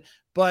flawed.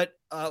 But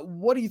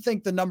what do you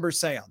think the numbers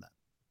say on that?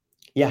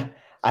 Yeah,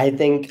 I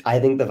think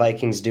the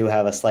Vikings do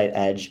have a slight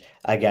edge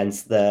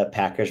against the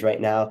Packers right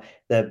now.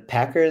 The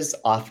Packers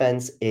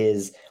offense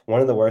is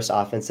one of the worst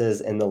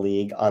offenses in the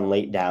league on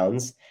late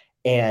downs.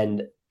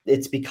 And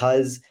it's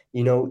because,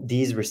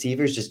 these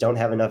receivers just don't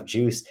have enough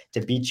juice to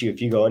beat you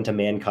if you go into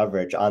man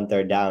coverage on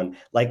third down,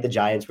 like the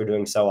Giants were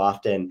doing so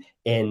often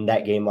in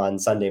that game on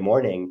Sunday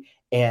morning.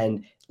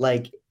 And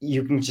like,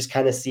 you can just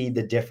kind of see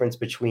the difference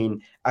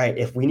between, all right,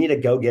 if we need to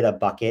go get a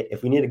bucket,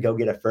 if we need to go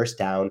get a first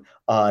down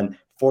on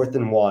 4th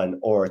and 1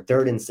 or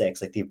 3rd and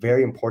 6, like the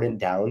very important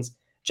downs,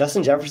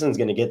 Justin Jefferson's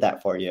going to get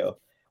that for you.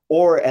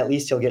 Or at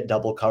least he'll get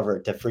double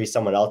covered to free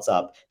someone else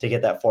up to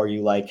get that for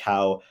you, like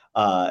how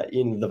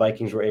the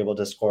Vikings were able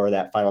to score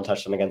that final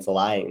touchdown against the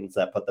Lions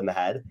that put them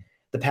ahead.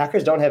 The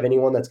Packers don't have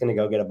anyone that's going to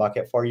go get a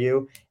bucket for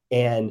you.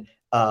 And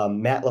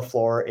Matt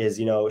LaFleur is,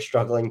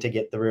 struggling to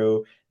get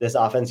through this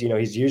offense.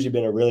 He's usually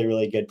been a really,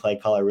 really good play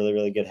caller, really,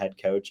 really good head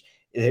coach.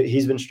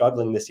 He's been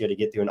struggling this year to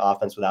get through an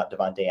offense without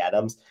Devontae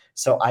Adams.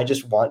 So I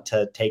just want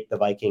to take the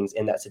Vikings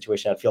in that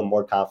situation. I'd feel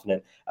more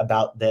confident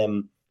about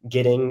them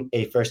getting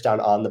a first down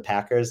on the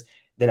Packers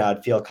than I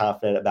would feel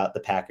confident about the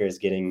Packers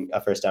getting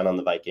a first down on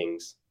the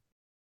Vikings.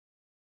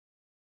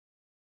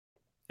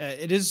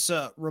 It is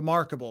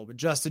remarkable with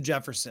Justin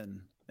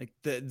Jefferson, like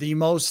the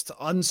most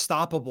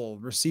unstoppable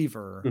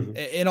receiver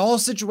in all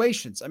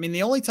situations. I mean,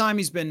 the only time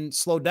he's been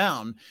slowed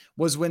down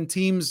was when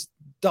teams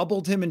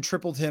doubled him and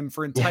tripled him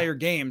for entire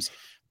games.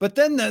 But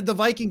then the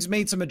Vikings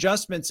made some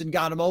adjustments and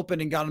got him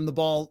open and got him the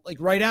ball like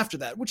right after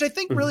that, which I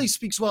think really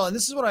speaks well. And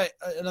this is what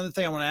another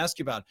thing I want to ask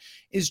you about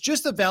is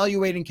just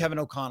evaluating Kevin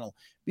O'Connell,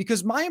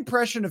 because my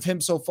impression of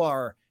him so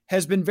far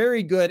has been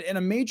very good. And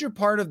a major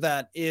part of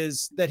that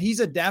is that he's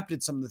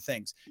adapted some of the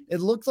things.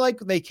 It looked like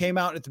they came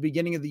out at the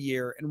beginning of the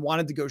year and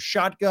wanted to go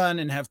shotgun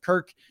and have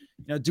Kirk,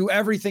 do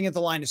everything at the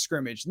line of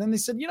scrimmage. And then they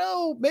said,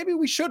 maybe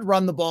we should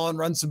run the ball and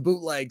run some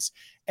bootlegs.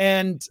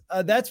 And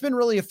that's been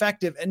really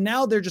effective. And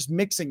now they're just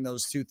mixing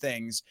those two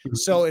things.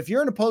 So if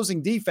you're an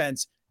opposing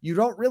defense, you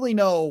don't really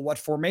know what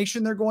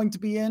formation they're going to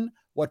be in,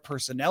 what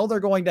personnel they're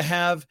going to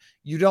have.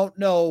 You don't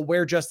know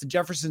where Justin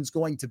Jefferson's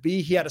going to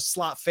be. He had a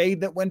slot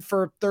fade that went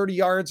for 30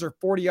 yards or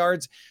 40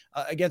 yards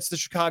against the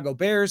Chicago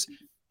Bears.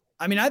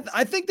 I mean,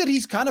 I think that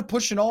he's kind of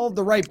pushing all of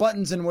the right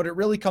buttons. And what it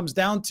really comes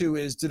down to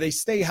is, do they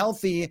stay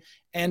healthy,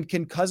 and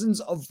can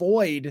Cousins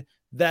avoid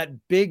that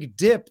big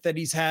dip that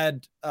he's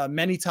had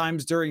many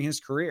times during his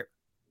career?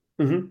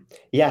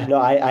 Yeah, no,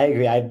 I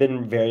agree. I've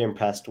been very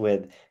impressed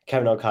with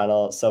Kevin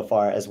O'Connell so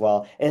far as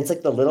well. And it's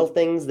like the little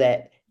things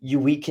that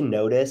we can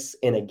notice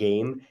in a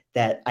game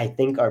that I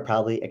think are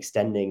probably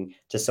extending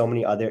to so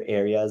many other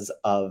areas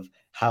of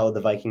how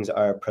the Vikings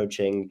are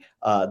approaching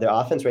their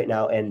offense right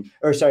now.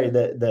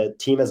 The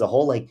team as a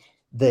whole, like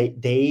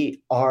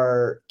they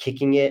are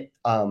kicking it.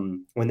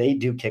 When they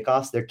do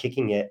kickoffs, they're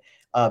kicking it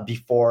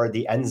before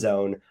the end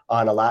zone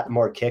on a lot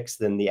more kicks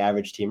than the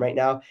average team right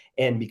now.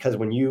 And because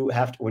when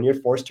you're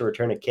forced to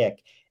return a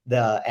kick,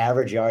 the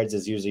average yards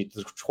is usually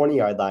the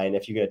 20-yard line.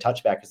 If you get a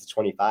touchback, it's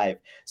 25.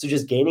 So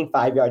just gaining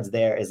 5 yards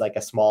there is like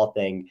a small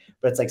thing,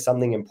 but it's like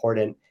something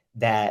important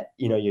that,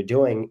 you're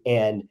doing.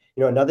 And,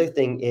 another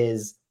thing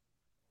is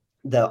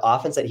the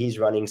offense that he's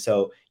running.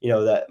 So,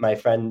 my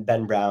friend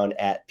Ben Brown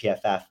at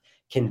PFF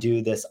can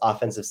do this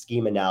offensive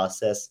scheme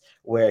analysis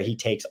where he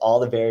takes all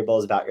the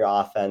variables about your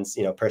offense,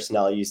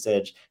 personnel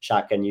usage,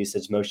 shotgun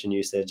usage, motion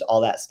usage,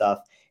 all that stuff,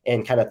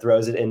 and kind of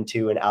throws it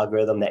into an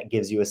algorithm that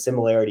gives you a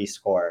similarity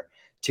score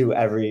to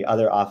every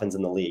other offense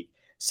in the league.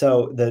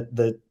 So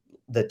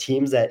the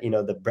teams that,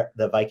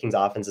 the Vikings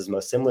offense is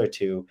most similar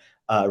to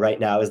right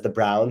now is the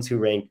Browns, who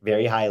rank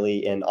very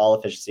highly in all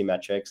efficiency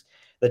metrics,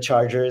 the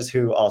Chargers,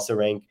 who also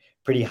rank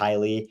pretty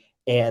highly,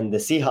 and the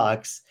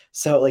Seahawks.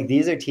 So like,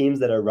 these are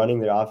teams that are running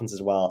their offense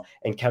as well.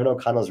 And Kevin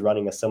O'Connell's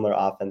running a similar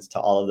offense to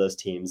all of those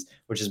teams,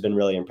 which has been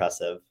really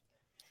impressive.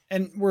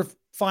 And we're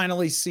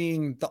finally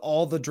seeing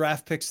all the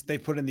draft picks that they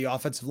put in the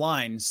offensive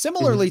line,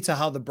 similarly to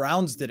how the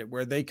Browns did it,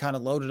 where they kind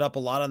of loaded up a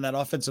lot on that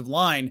offensive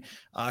line,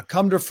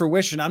 come to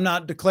fruition. I'm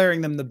not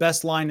declaring them the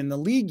best line in the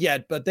league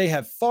yet, but they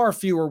have far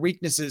fewer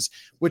weaknesses,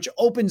 which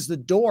opens the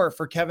door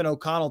for Kevin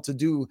O'Connell to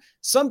do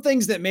some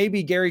things that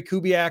maybe Gary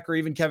Kubiak or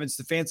even Kevin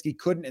Stefanski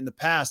couldn't in the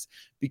past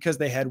because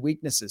they had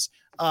weaknesses.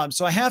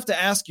 So I have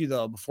to ask you,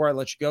 though, before I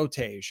let you go,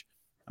 Tej,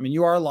 I mean,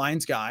 you are a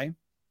Lions guy,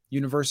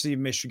 University of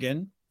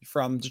Michigan,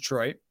 from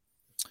Detroit.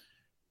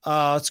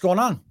 What's going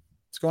on?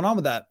 What's going on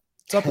with that?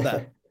 What's up with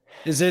that?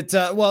 Is it,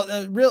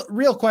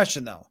 real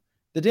question though,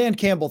 the Dan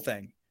Campbell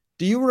thing.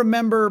 Do you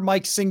remember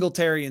Mike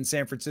Singletary in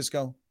San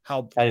Francisco?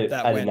 How that went?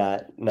 I did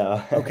not,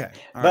 no. Okay.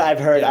 But right.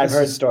 I've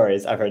heard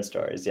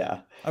stories.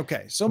 Yeah.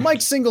 Okay. So Mike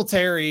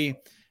Singletary,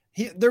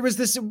 there was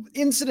this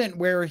incident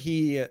where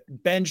he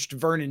benched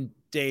Vernon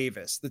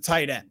Davis, the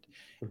tight end.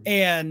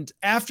 And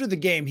after the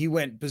game, he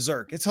went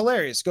berserk. It's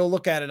hilarious. Go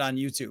look at it on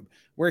YouTube,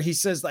 where he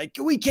says, like,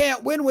 we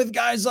can't win with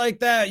guys like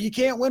that. You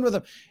can't win with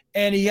them.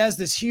 And he has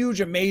this huge,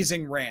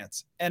 amazing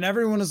rant. And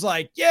everyone is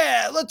like,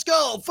 yeah, let's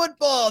go.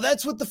 Football.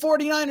 That's what the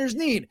 49ers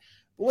need.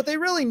 But what they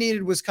really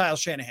needed was Kyle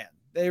Shanahan.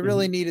 They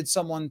really needed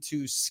someone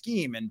to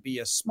scheme and be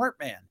a smart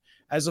man,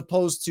 as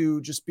opposed to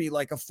just be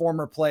like a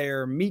former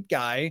player meat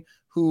guy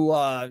who,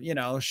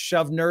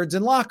 shoved nerds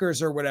in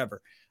lockers or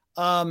whatever.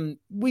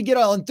 we get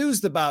all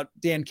enthused about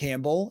Dan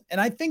Campbell.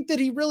 And I think that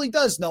he really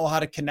does know how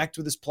to connect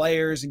with his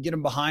players and get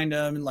them behind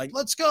him and like,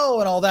 let's go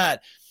and all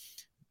that.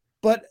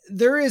 But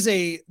there is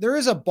a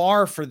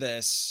bar for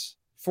this,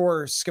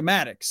 for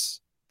schematics,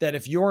 that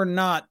if you're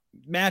not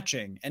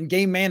matching and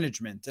game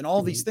management and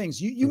all these things,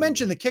 you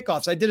mentioned the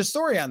kickoffs. I did a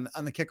story on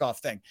the kickoff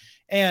thing,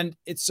 and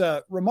it's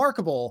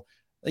remarkable,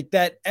 like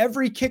that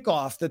every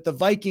kickoff that the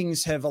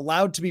Vikings have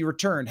allowed to be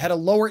returned had a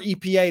lower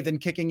EPA than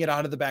kicking it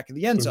out of the back of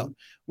the end zone,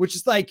 which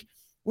is like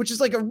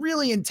a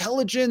really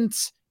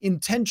intelligent,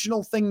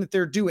 intentional thing that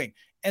they're doing.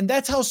 And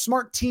that's how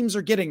smart teams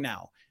are getting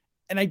now.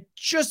 And I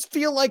just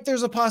feel like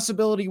there's a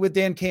possibility with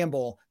Dan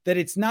Campbell that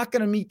it's not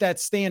going to meet that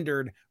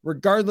standard,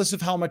 regardless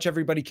of how much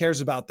everybody cares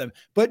about them.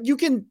 But you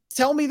can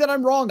tell me that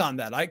I'm wrong on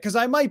that, because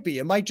I might be.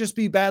 It might just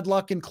be bad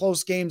luck in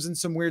close games and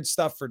some weird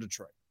stuff for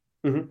Detroit.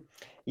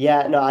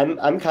 Yeah, no,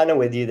 I'm kind of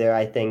with you there.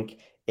 I think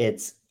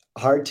it's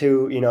hard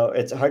to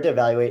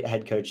evaluate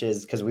head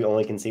coaches because we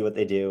only can see what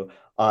they do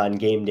on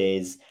game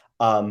days.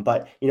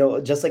 But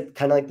just like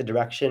kind of like the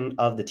direction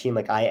of the team,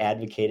 like I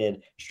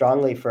advocated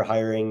strongly for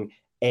hiring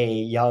a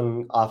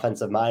young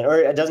offensive mind, or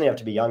it doesn't have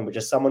to be young, but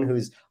just someone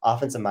who's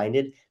offensive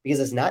minded, because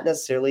it's not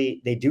necessarily,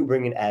 they do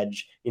bring an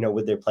edge,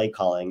 with their play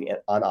calling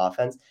on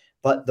offense.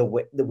 But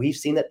we've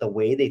seen that the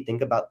way they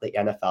think about the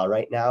NFL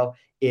right now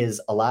is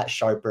a lot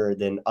sharper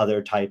than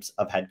other types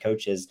of head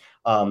coaches.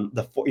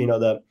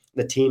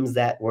 The teams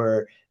that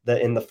were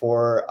in the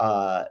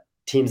four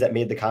teams that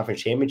made the conference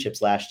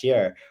championships last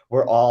year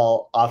were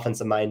all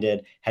offensive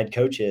minded head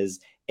coaches.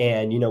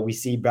 And, we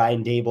see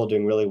Brian Daboll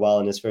doing really well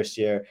in his first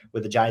year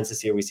with the Giants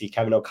this year. We see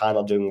Kevin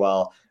O'Connell doing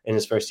well in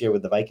his first year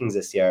with the Vikings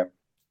this year.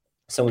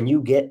 So when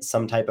you get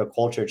some type of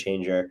culture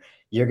changer,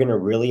 you're going to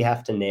really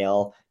have to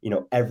nail,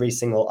 every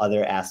single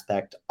other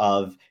aspect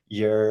of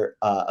your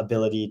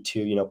ability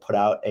to, put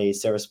out a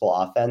serviceable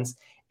offense.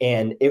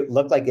 And it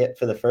looked like it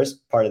for the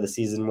first part of the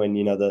season when,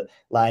 the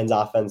Lions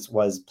offense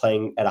was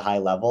playing at a high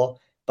level.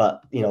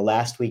 But,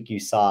 last week you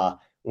saw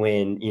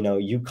when,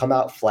 you come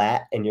out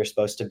flat and you're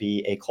supposed to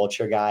be a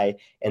culture guy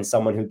and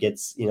someone who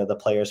gets, the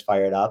players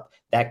fired up,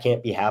 that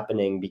can't be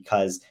happening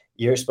because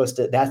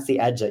that's the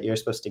edge that you're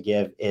supposed to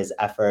give is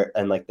effort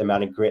and like the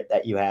amount of grit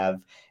that you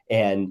have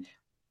and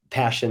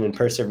passion and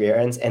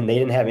perseverance. And they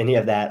didn't have any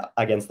of that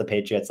against the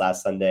Patriots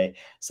last Sunday.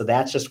 So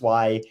that's just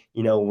why,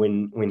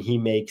 when he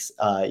makes,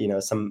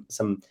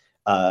 some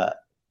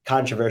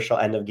controversial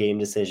end of game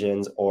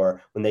decisions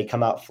or when they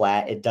come out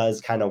flat, it does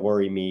kind of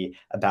worry me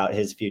about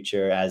his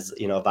future as,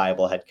 a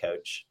viable head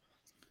coach.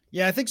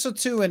 Yeah, I think so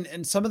too.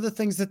 And some of the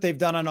things that they've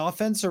done on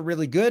offense are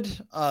really good.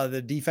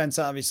 The defense,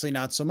 obviously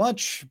not so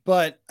much,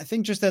 but I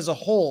think just as a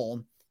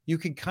whole, you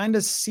can kind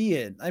of see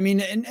it. I mean,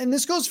 and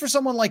this goes for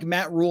someone like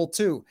Matt Rule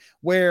too,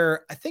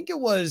 where I think it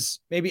was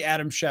maybe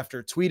Adam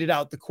Schefter tweeted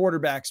out the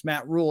quarterbacks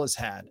Matt Rule has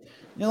had.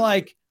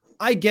 Like,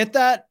 I get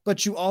that,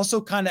 but you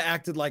also kind of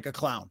acted like a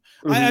clown.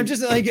 I'm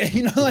just like,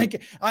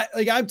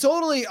 I'm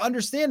totally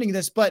understanding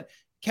this, but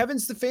Kevin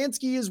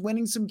Stefanski is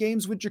winning some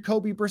games with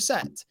Jacoby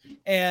Brissett.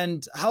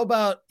 And how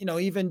about,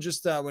 even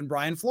just when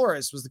Brian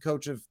Flores was the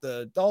coach of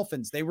the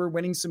Dolphins, they were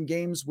winning some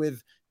games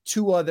with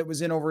Tua that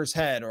was in over his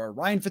head, or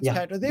Ryan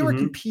Fitzpatrick. They were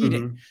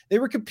competing. They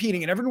were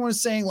competing, and everyone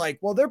was saying like,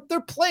 well, they're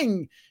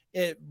playing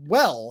it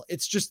well.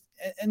 It's just,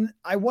 and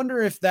I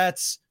wonder if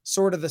that's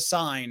sort of the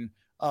sign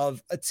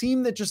of a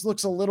team that just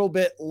looks a little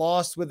bit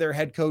lost with their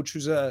head coach,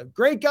 who's a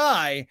great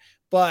guy,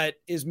 but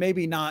is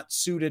maybe not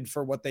suited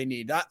for what they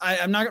need.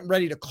 I'm not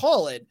ready to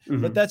call it,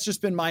 but that's just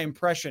been my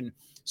impression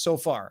so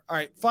far. All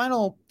right.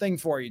 Final thing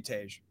for you,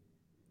 Tej.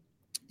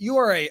 You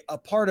are a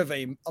part of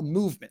a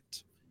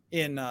movement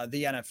in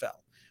the NFL,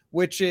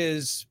 which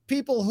is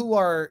people who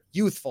are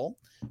youthful,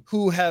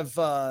 who have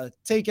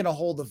taken a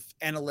hold of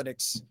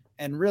analytics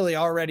and really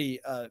already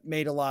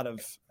made a lot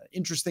of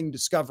interesting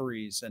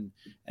discoveries. And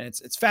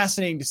it's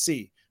fascinating to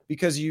see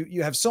because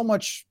you have so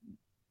much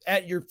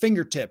at your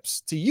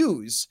fingertips to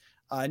use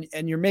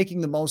and you're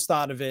making the most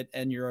out of it.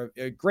 And you're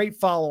a great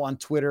follow on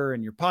Twitter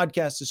and your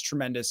podcast is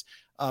tremendous.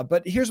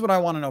 But here's what I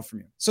want to know from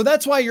you. So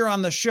that's why you're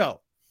on the show.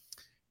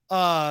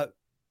 But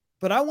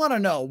I want to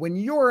know, when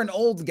you're an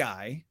old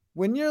guy,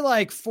 when you're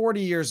like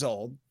 40 years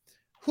old,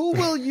 who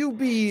will you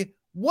be?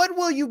 What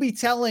will you be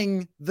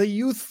telling the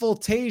youthful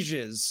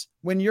Tejas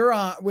when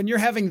you're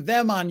having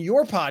them on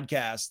your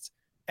podcast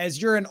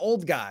as you're an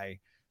old guy?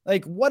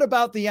 Like, what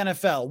about the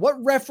NFL?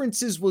 What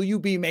references will you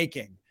be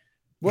making?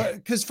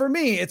 Because for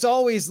me, it's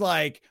always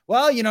like,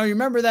 well, you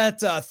remember that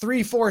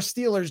 3-4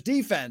 Steelers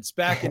defense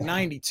back in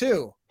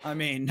 92. I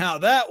mean, now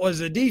that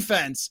was a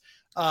defense.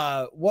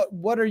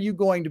 What are you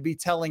going to be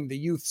telling the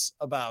youths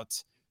about,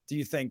 do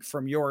you think,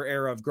 from your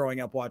era of growing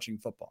up watching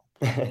football?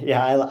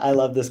 Yeah, I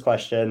love this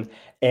question.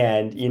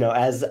 And,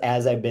 as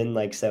I've been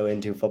like so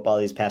into football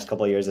these past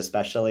couple of years,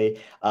 especially,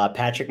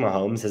 Patrick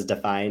Mahomes has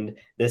defined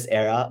this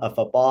era of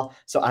football.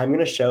 So I'm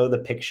going to show the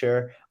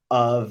picture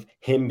of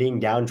him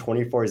being down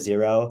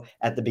 24-0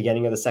 at the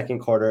beginning of the second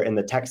quarter in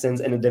the Texans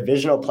in a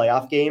divisional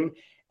playoff game.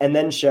 and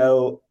then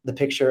show the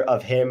picture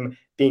of him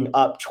being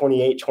up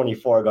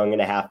 28-24 going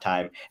into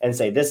halftime and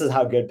say, this is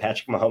how good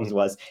Patrick Mahomes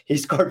was. He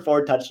scored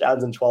 4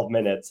 touchdowns in 12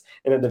 minutes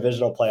in a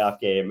divisional playoff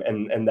game,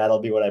 and that'll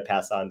be what I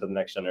pass on to the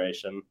next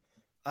generation.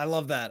 I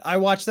love that. I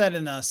watched that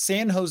in a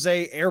San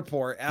Jose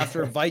airport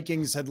after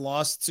Vikings had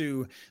lost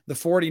to the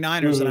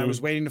 49ers and I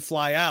was waiting to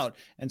fly out.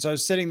 And so I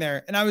was sitting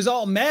there and I was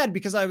all mad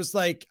because I was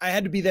like, I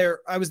had to be there.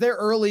 I was there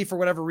early for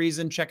whatever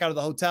reason, check out of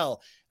the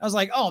hotel. I was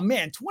like, oh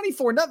man,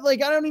 24, nothing,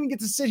 like I don't even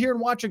get to sit here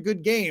and watch a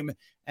good game.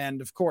 And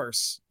of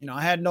course,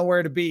 I had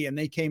nowhere to be and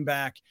they came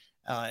back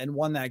and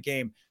won that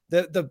game.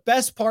 The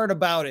best part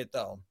about it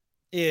though,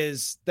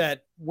 is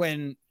that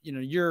when,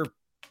 you're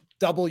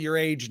double your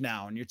age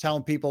now and you're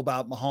telling people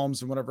about Mahomes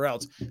and whatever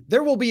else,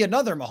 there will be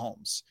another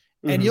Mahomes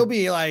and you'll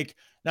be like,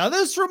 now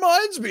this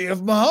reminds me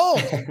of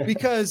Mahomes,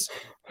 because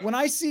when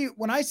I see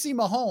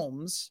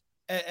Mahomes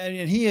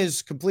and he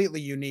is completely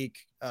unique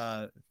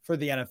for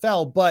the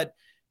NFL, but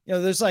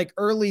there's like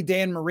early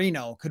Dan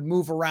Marino could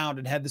move around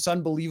and had this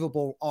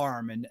unbelievable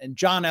arm and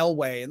John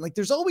Elway. And like,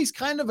 there's always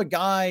kind of a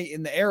guy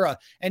in the era.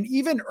 And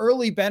even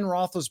early Ben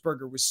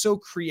Roethlisberger was so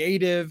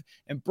creative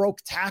and broke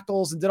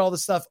tackles and did all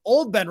this stuff.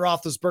 Old Ben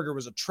Roethlisberger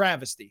was a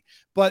travesty,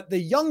 but the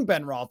young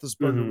Ben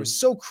Roethlisberger was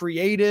so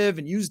creative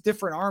and used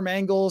different arm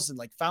angles and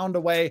like found a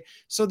way.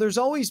 So there's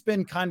always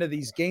been kind of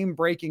these game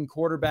breaking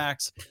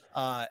quarterbacks.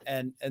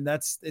 And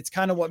it's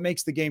kind of what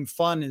makes the game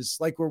fun, is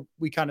like where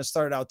we kind of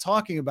started out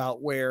talking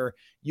about, where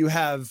you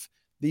have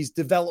these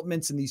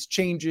developments and these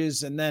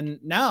changes. And then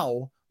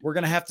now we're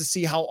going to have to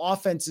see how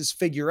offenses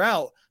figure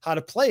out how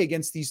to play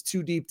against these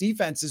two deep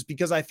defenses,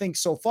 because I think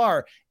so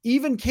far,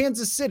 even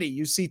Kansas City,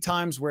 you see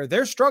times where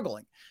they're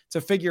struggling to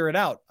figure it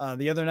out.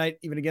 The other night,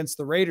 even against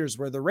the Raiders,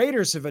 where the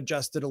Raiders have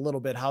adjusted a little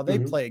bit how they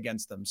play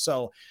against them.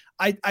 So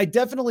I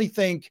definitely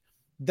think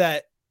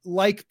that,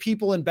 like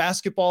people in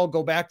basketball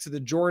go back to the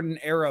Jordan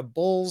era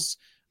Bulls,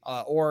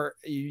 or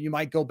you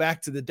might go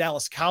back to the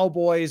Dallas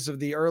Cowboys of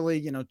the early,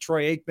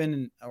 Troy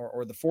Aikman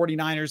or the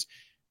 49ers.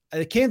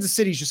 Kansas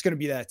City is just going to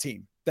be that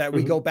team that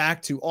we go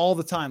back to all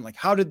the time. Like,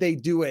 how did they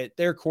do it?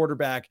 Their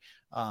quarterback.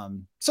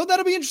 So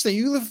that'll be interesting.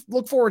 You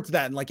look forward to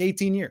that in like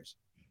 18 years.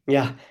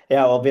 Yeah.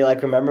 We'll be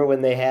like, remember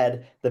when they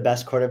had the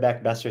best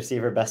quarterback, best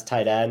receiver, best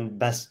tight end,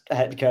 best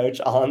head coach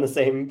all on the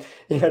same,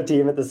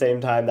 team at the same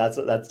time? That's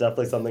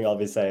definitely something I'll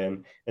be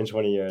saying in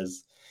 20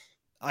 years.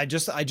 I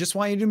just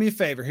want you to do me a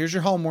favor. Here's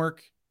your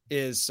homework,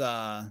 is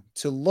to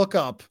look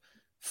up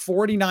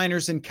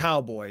 49ers and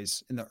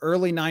Cowboys in the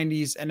early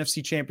 90s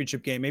NFC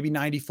Championship game, maybe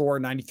 94,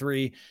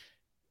 93.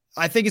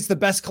 I think it's the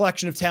best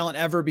collection of talent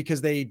ever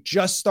because they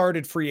just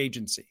started free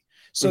agency.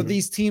 So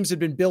these teams had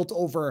been built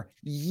over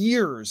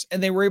years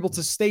and they were able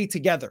to stay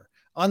together.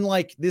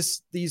 Unlike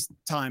these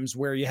times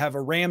where you have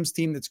a Rams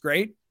team that's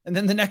great and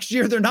then the next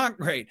year they're not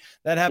great.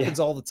 That happens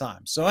all the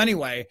time. So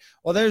anyway,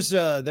 well, there's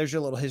your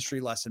little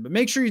history lesson, but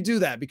make sure you do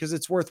that because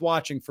it's worth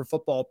watching for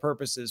football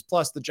purposes.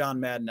 Plus the John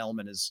Madden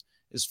element is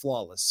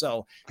flawless.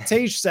 So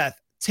Tage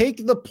Seth,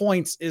 Take the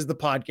Points is the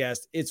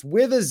podcast. It's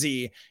with a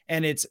Z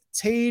and it's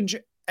Tage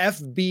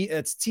FB.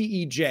 It's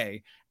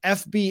TEJ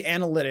FB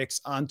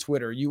Analytics on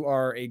Twitter. You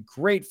are a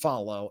great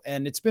follow.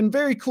 And it's been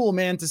very cool,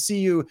 man, to see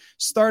you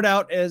start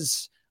out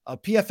as a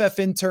PFF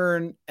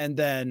intern and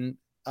then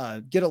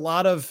get a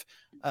lot of,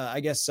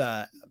 a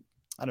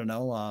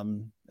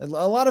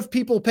lot of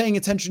people paying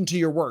attention to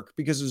your work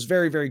because it was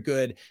very, very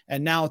good.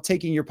 And now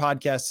taking your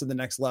podcast to the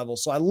next level.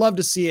 So I love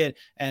to see it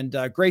and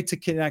great to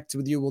connect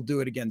with you. We'll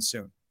do it again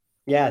soon.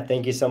 Yeah,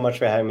 thank you so much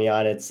for having me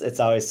on. It's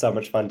always so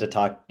much fun to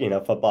talk,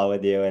 football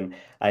with you. And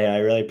I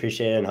really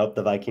appreciate it and hope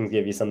the Vikings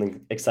give you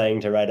something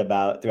exciting to write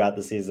about throughout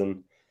the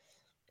season.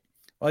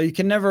 Well, you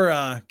can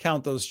never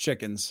count those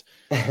chickens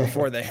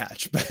before they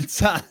hatch,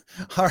 but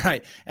all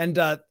right. And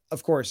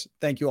of course,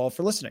 thank you all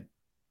for listening.